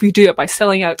evil if we do it by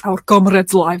selling out our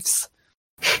comrades' lives.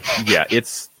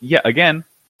 Again,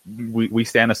 we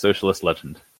stand a socialist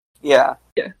legend. yeah,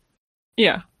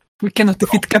 Yeah, we cannot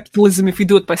defeat capitalism if we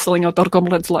do it by selling out our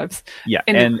comrades' lives. Yeah,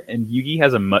 And- and Yugi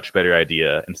has a much better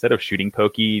idea. Instead of shooting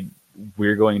Pokey,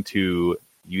 we're going to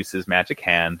use his magic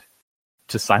hand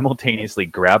to simultaneously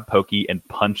grab Pokey and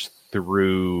punch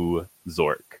through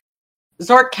Zork.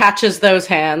 Zork catches those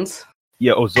hands.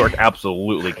 Yeah, Zork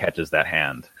absolutely catches that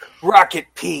hand. rocket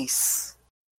piece.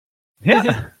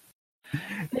 Yeah.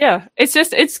 Yeah,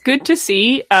 it's good to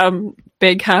see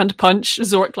big hand punch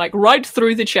Zork like right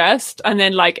through the chest, and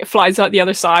then like it flies out the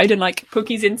other side, and like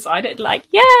Pookie's inside it, like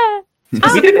yeah,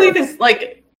 Specifically,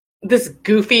 this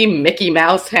goofy Mickey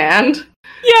Mouse hand.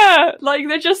 yeah, like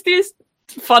they're just these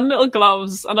fun little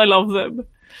gloves, and I love them.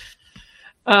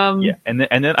 Yeah, and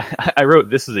then I wrote,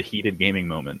 "This is a heated gaming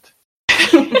moment."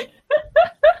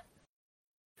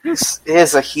 This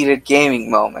is a heated gaming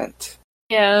moment.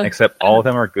 Yeah, Except all of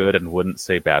them are good and wouldn't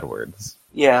say bad words.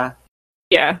 Yeah,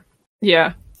 yeah.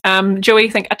 Joey, I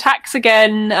think, attacks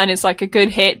again, and it's like a good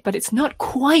hit, but it's not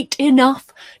quite enough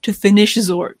to finish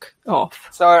Zork off.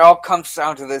 so it all comes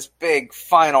down to this big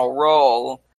final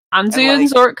roll, Anzu And,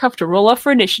 and Zork have to roll off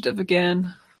for initiative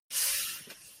again.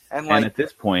 and And like at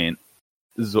this point,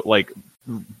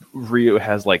 Ryu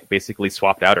has like basically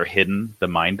swapped out or hidden the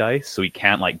mind dice, so he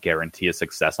can't like guarantee a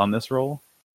success on this roll.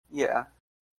 yeah,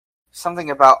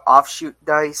 something about offshoot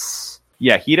dice.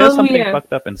 Yeah, he does Oh, something yeah.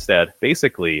 fucked up instead.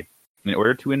 Basically, in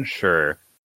order to ensure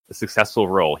a successful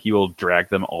roll, he will drag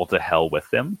them all to hell with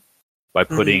him by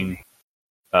putting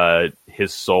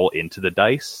his soul into the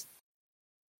dice.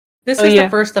 This Oh, is yeah. the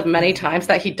first of many times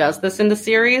that he does this in the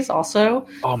series, also.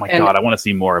 Oh my And god, I want to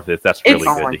see more of this. That's really It's-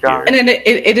 Oh good my to God. hear. And then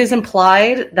it is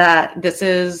implied that this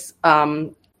is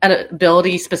an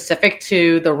ability specific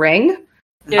to the ring.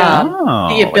 Yeah. Oh,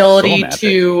 The like ability soul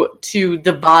magic. to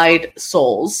divide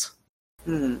souls.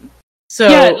 Hmm. So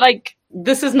Yeah, like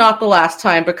this is not the last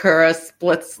time Bakura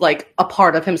splits like a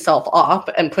part of himself off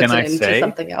and puts Can I it into say?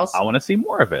 something else. I want to see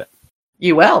more of it.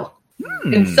 You will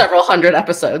in Hmm. several hundred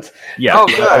episodes, Yeah, Oh,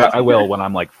 good. I will when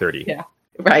I'm like 30. Yeah.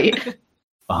 right? here,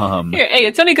 hey,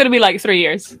 it's only going to be like 3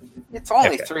 years. It's only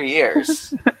Okay. 3 years. Just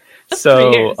 3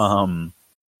 So, years.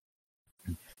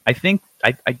 I think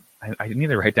I need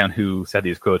to write down who said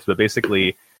these quotes, but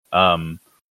basically,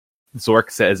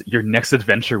 Zork says, "Your next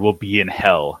adventure will be in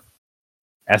hell,"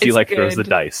 as he It's like throws the good.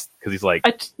 dice because he's like,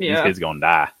 "These kids gonna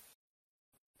die."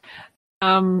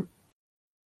 And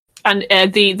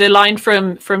the line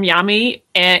from Yami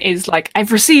is like,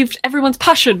 "I've received everyone's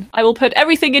passion. I will put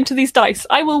everything into these dice.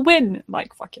 I will win." I'm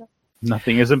like, fuck yeah.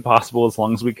 Nothing is impossible as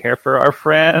long as we care for our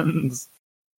friends.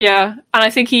 Yeah, and I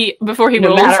think before he No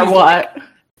rolls, matter he's what.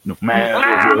 No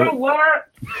matter what.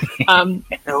 No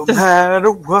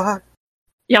matter what.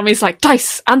 Yami's like,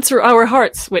 "Dice, answer our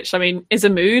hearts," which I mean is a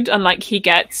mood, and like he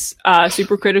gets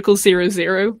supercritical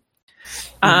 0-0.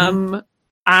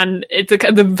 And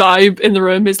the vibe in the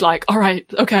room is like, all right,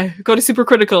 okay, go to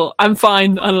supercritical. I'm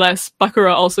fine unless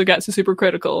Bakura also gets a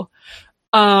supercritical.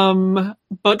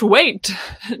 But wait,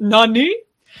 Nani?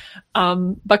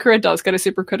 Bakura does get a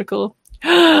supercritical.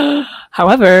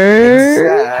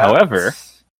 However,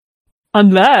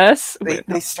 unless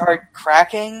they start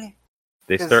cracking.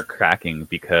 they start cracking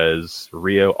because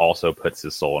Rio also puts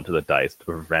his soul into the dice to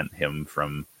prevent him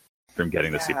from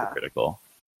getting the supercritical.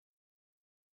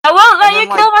 I won't let And you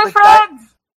then, kill my like, friends.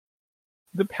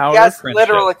 The power He of has friendship.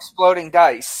 literal exploding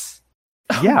dice.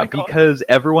 Yeah, my God. because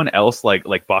everyone else, like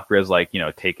Bakura's like,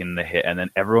 taking the hit, and then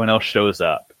everyone else shows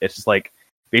up. It's just like,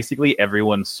 basically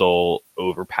everyone's soul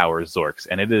overpowers Zork's,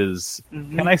 and it is,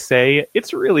 can I say,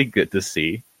 it's really good to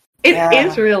see. It Yeah.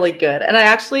 is really good. And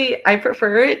I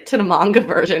prefer it to the manga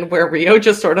version where Rio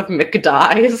just sort of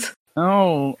dies.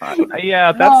 Oh,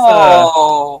 yeah, that's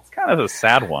No. it's kind of a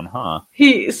sad one, huh?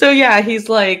 He's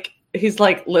like,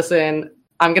 listen,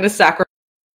 I'm gonna sacrifice,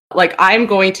 like, I'm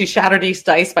going to shatter these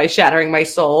dice by shattering my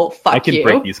soul. Fuck I can you.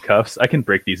 break these cuffs. I can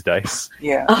break these dice.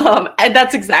 Yeah. And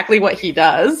that's exactly what he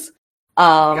does.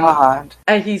 God.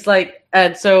 And he's like,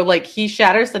 and so like he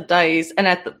shatters the dice, and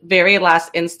at the very last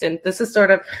instant, this is sort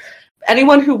of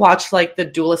anyone who watched like the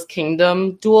Duelist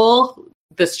Kingdom duel,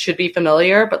 this should be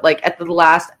familiar, but like at the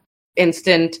last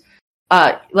instant,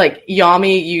 like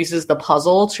Yami uses the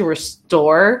puzzle to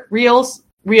restore Rio's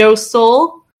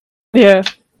soul. Yeah.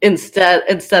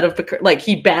 Instead of like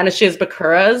he banishes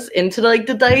Bakura's into like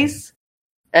the dice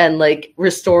and like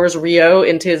restores Rio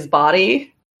into his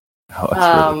body. Oh,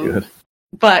 that's really good.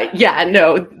 But yeah,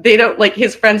 no, they don't, like,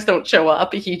 his friends don't show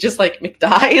up. He just like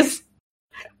dies.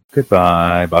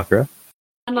 Goodbye, Bakura.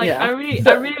 And like Yeah. I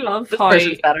really love This how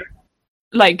version's better.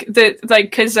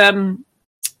 because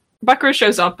Bakura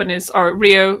shows up or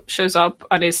Rio shows up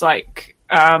and is like,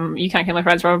 you can't kill my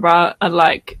friends, blah blah blah, and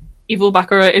like evil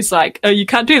Bakura is like, oh, you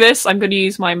can't do this. I'm going to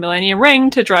use my Millennium Ring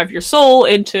to drive your soul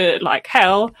into like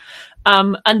hell.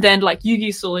 And then like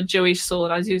Yugi's soul and Joey's soul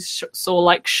and Azu's soul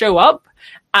like show up,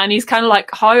 and he's kind of like,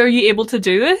 how are you able to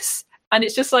do this? And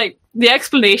it's just like the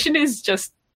explanation is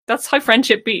just, that's how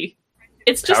friendship be.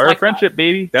 It's just Power like of friendship,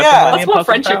 baby. That's, Yeah. the That's Millennium what Puzzle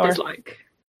friendship power. is like.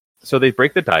 So they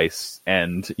break the dice,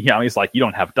 and Yami's like, "You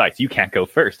don't have dice. You can't go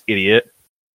first, idiot."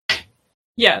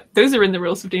 Yeah, those are in the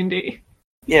rules of D&D.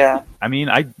 Yeah. I mean,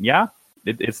 I think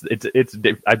it's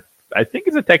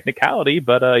a technicality,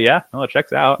 but yeah, no, it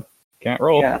checks out. Can't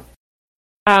roll. Yeah.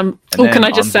 And Can then I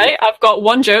just say, I've got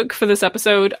one joke for this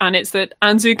episode, and it's that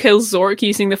Anzu kills Zork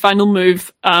using the final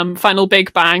move, Final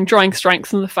Big Bang, drawing strength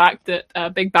from the fact that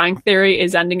Big Bang Theory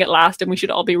is ending at last, and we should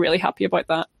all be really happy about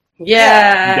that.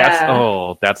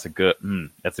 Yeah. That's a good one,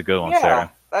 Yeah.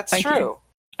 Sarah. That's Thank true. you.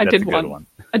 I That's did a good one.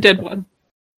 I did one.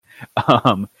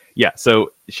 Yeah,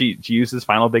 so she uses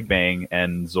Final Big Bang,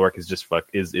 and Zork is just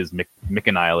Mick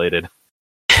annihilated.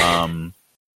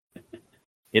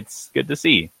 It's good to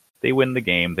see. They win the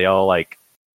game. They all like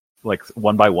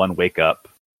one by one wake up.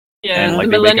 Yeah, And, like,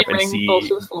 the they wake up Millennium and Ring see- falls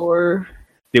to the floor.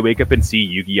 They wake up and see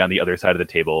Yugi on the other side of the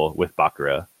table with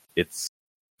Bakura. It's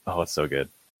so good.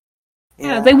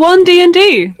 Yeah, they won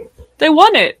D&D. They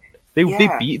won it. They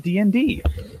Yeah. beat D&D.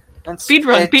 And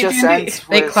Speedrun, it beat just D&D. ends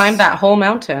They with- climbed that whole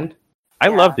mountain. I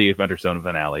Yeah. love the Adventure Zone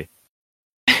finale.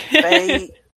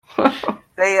 They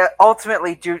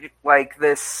ultimately do like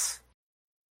this.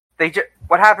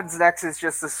 What happens next is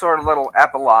just this sort of little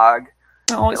epilogue,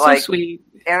 Oh, it's Like- so sweet.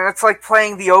 and it's like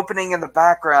playing the opening in the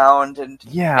background, and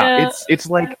Yeah, Yeah. it's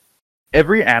like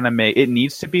every anime. It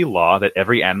needs to be law that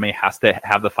every anime has to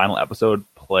have the final episode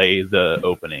play the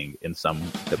opening in some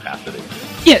capacity.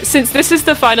 Yeah, since this is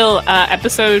the final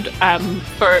episode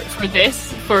for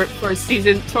our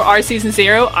season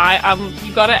 0,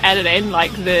 you gotta edit in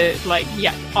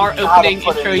our opening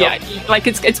put intro. in Yeah, like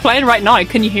it's playing right now.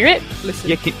 Can you hear it? Listen.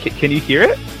 Yeah, can you hear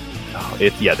it? Oh,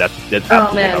 that's Oh,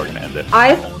 absolutely man. how we're gonna end it.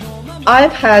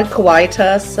 I've had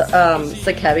Kawaii's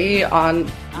Sakebi on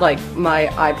like my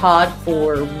iPod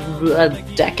for a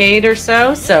decade or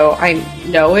so I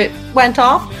know it went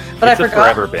off. But It's I a forgot.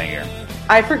 forever banger.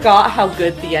 I forgot how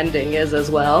good the ending is as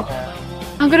well.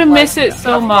 I'm gonna miss it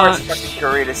so of much. course,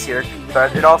 Bakura is here,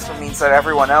 but it also means that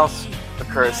everyone else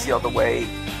Bakura sealed away.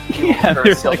 Yeah, Bakura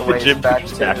there's sealed like the away is gym back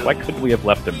teacher back. too. Why couldn't we have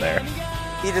left him there?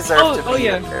 He deserved to be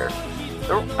yeah. there.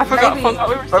 I forgot we were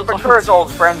But still talking. Bakura's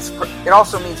old friends. It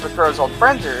also means Bakura's old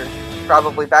friends are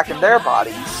probably back in their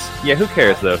bodies. Yeah, who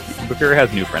cares though? Bakura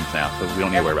has new friends now, so we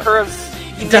don't need to worry about it.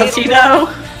 Bakura's. Does he know?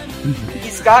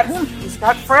 He's got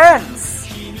friends.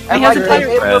 And has like a they ton of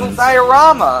made a little friends.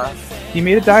 diorama. He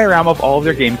made a diorama of all of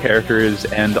their game characters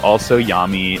and also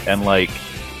Yami and like.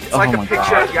 It's like oh a my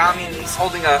picture God. of Yami and he's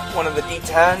holding one of the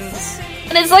D10s.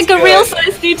 And it's like a Good. real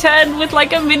size D10 with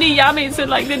like a mini Yami, so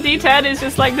like the D10 is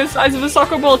just like the size of a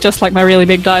soccer ball, just like my really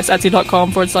big dice,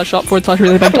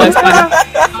 Etsy.com/shop/really big dice.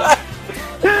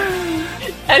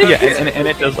 And Yeah, and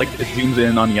it does like it zooms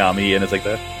in on Yami and it's like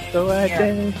the so I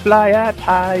can fly a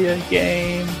higher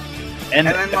game. And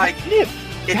then like it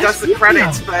does the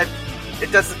credits, but it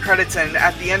does the credits, and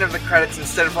at the end of the credits,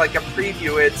 instead of like a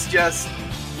preview, it's just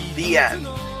the end.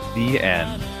 The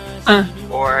end.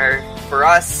 Or for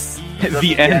us, The end?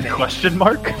 beginning. Question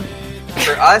mark.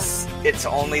 For us, it's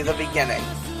only the beginning.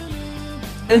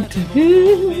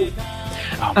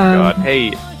 Oh my god!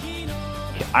 Hey,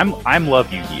 I'm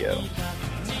love Yu-Gi-Oh.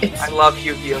 It's I love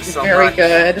Yu-Gi-Oh so very much.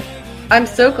 good. I'm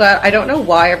so glad. I don't know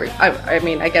why. I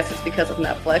mean, I guess it's because of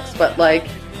Netflix, but like,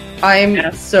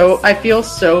 I feel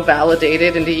so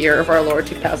validated in the year of our Lord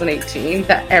 2018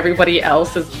 that everybody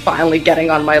else is finally getting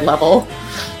on my level.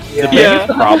 The Yeah.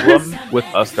 biggest problem with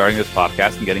us starting this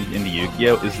podcast and getting into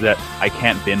Yu-Gi-Oh is that I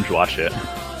can't binge watch it.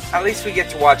 At least we get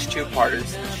to watch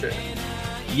two-parters and shit.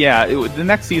 Yeah, the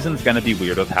next season's gonna be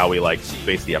weird with how we like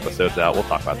space the episodes out. We'll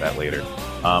talk about that later.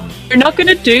 We're not going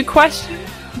to do questions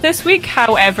this week.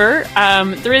 However,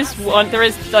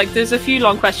 there's a few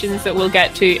long questions that we'll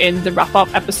get to in the wrap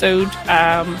up episode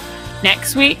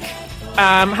next week.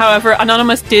 However,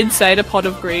 Anonymous did say to Pot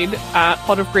of Greed,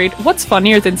 what's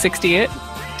funnier than 68?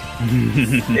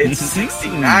 It's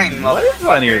 69, What is motherfucker.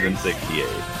 funnier than 68?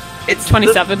 It's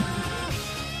 27.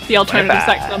 The alternative bad.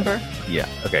 sex number. Yeah.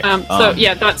 Okay. So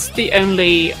yeah, that's the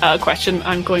only question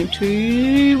I'm going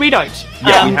to read out.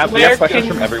 Yeah, we have where questions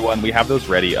can- from everyone. We have those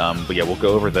ready. But yeah, we'll go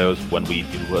over those when we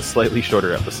do a slightly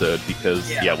shorter episode because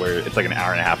Yeah. it's like an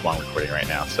hour and a half long recording right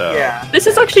now. So Yeah. This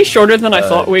is actually shorter than I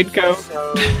thought we'd go.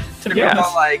 So, To to be honest.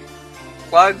 about like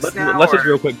plugs now. let's just or-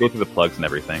 real quick go through the plugs and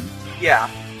everything. Yeah.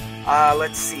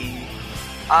 Let's see.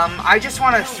 I just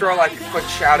want to throw like a quick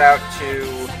shout out to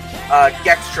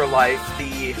Gextra Life,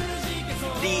 the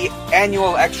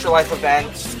annual Extra Life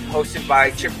event hosted by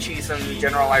Chip Cheesem,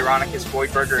 General Ironicus,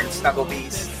 Voidburger, and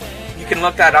Snugglebeast. You can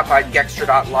look that up at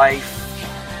Gextra.life.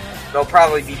 They'll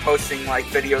probably be posting like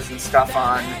videos and stuff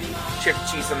on Chip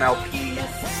Cheesem LP.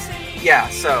 Yeah,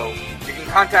 so you can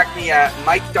contact me at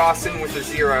Mike Dawson with a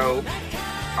 0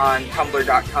 on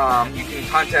Tumblr.com. You can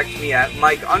contact me at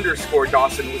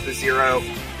Mike_Dawson with a 0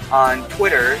 on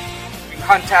Twitter. You can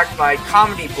contact my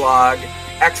comedy blog,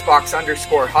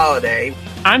 Xbox_Holiday.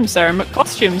 I'm Sarah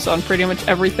McCostumes on pretty much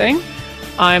everything.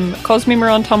 I'm Cosmemer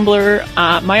on Tumblr.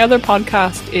 My other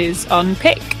podcast is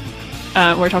Unpick,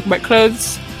 where I talk about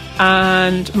clothes,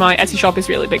 and my Etsy shop is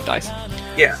Really Big Dice.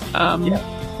 Yeah.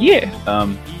 Yeah.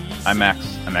 I'm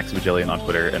Max. I'm Max Vigilian on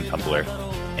Twitter and Tumblr.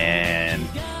 And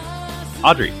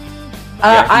Audrey.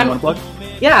 I'm want to plug?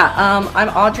 I'm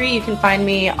Audrey. You can find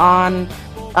me on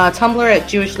Tumblr at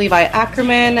Jewish Levi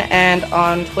Ackerman and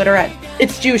on Twitter at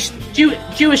it's Jewish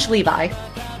Levi.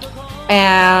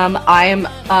 And I'm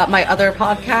my other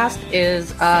podcast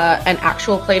is an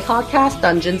actual play podcast,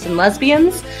 Dungeons and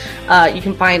Lesbians. You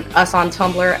can find us on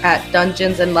Tumblr at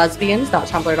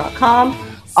dungeonsandlesbians.tumblr.com,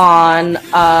 on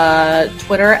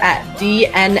Twitter at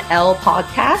DNL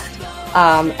Podcast.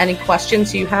 Any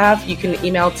questions you have, you can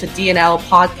email to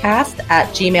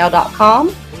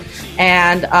dnlpodcast@gmail.com.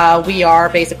 And we are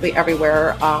basically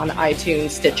everywhere on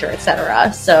iTunes, Stitcher,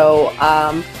 etc. So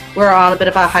we're on a bit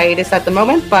of a hiatus at the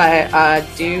moment, but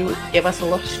do give us a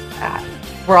look at.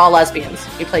 We're all lesbians.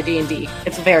 We play D&D.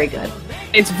 It's very good.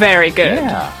 It's very good.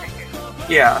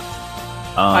 Yeah.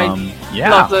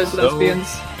 Love those lesbians.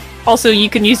 Also, you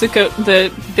can use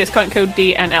the discount code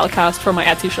DNLcast for my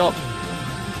Etsy shop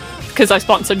because I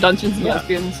sponsored Dungeons and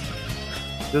Lesbians.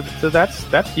 So that's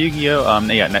Yu-Gi-Oh.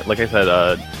 Like I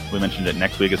said, we mentioned it.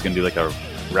 Next week is going to be like a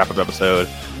wrap-up episode.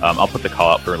 I'll put the call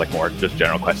out for like more just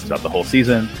general questions about the whole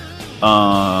season.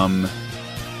 And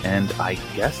I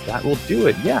guess that will do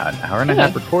it. Yeah, an hour and a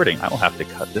half recording. I will have to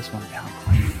cut this one down.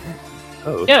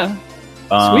 Oh, Yeah.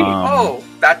 Sweet. Oh,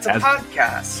 that's a as-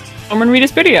 podcast. I'm gonna read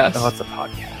his videos. Oh, it's a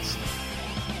podcast.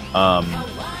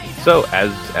 So,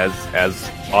 as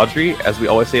Audrey, as we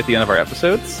always say at the end of our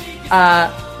episodes,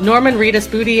 Norman Reedus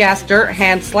booty ass dirt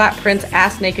hand slap Prince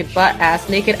ass naked butt ass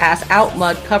naked ass out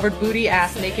mud covered booty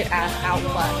ass naked ass out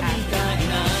butt ass.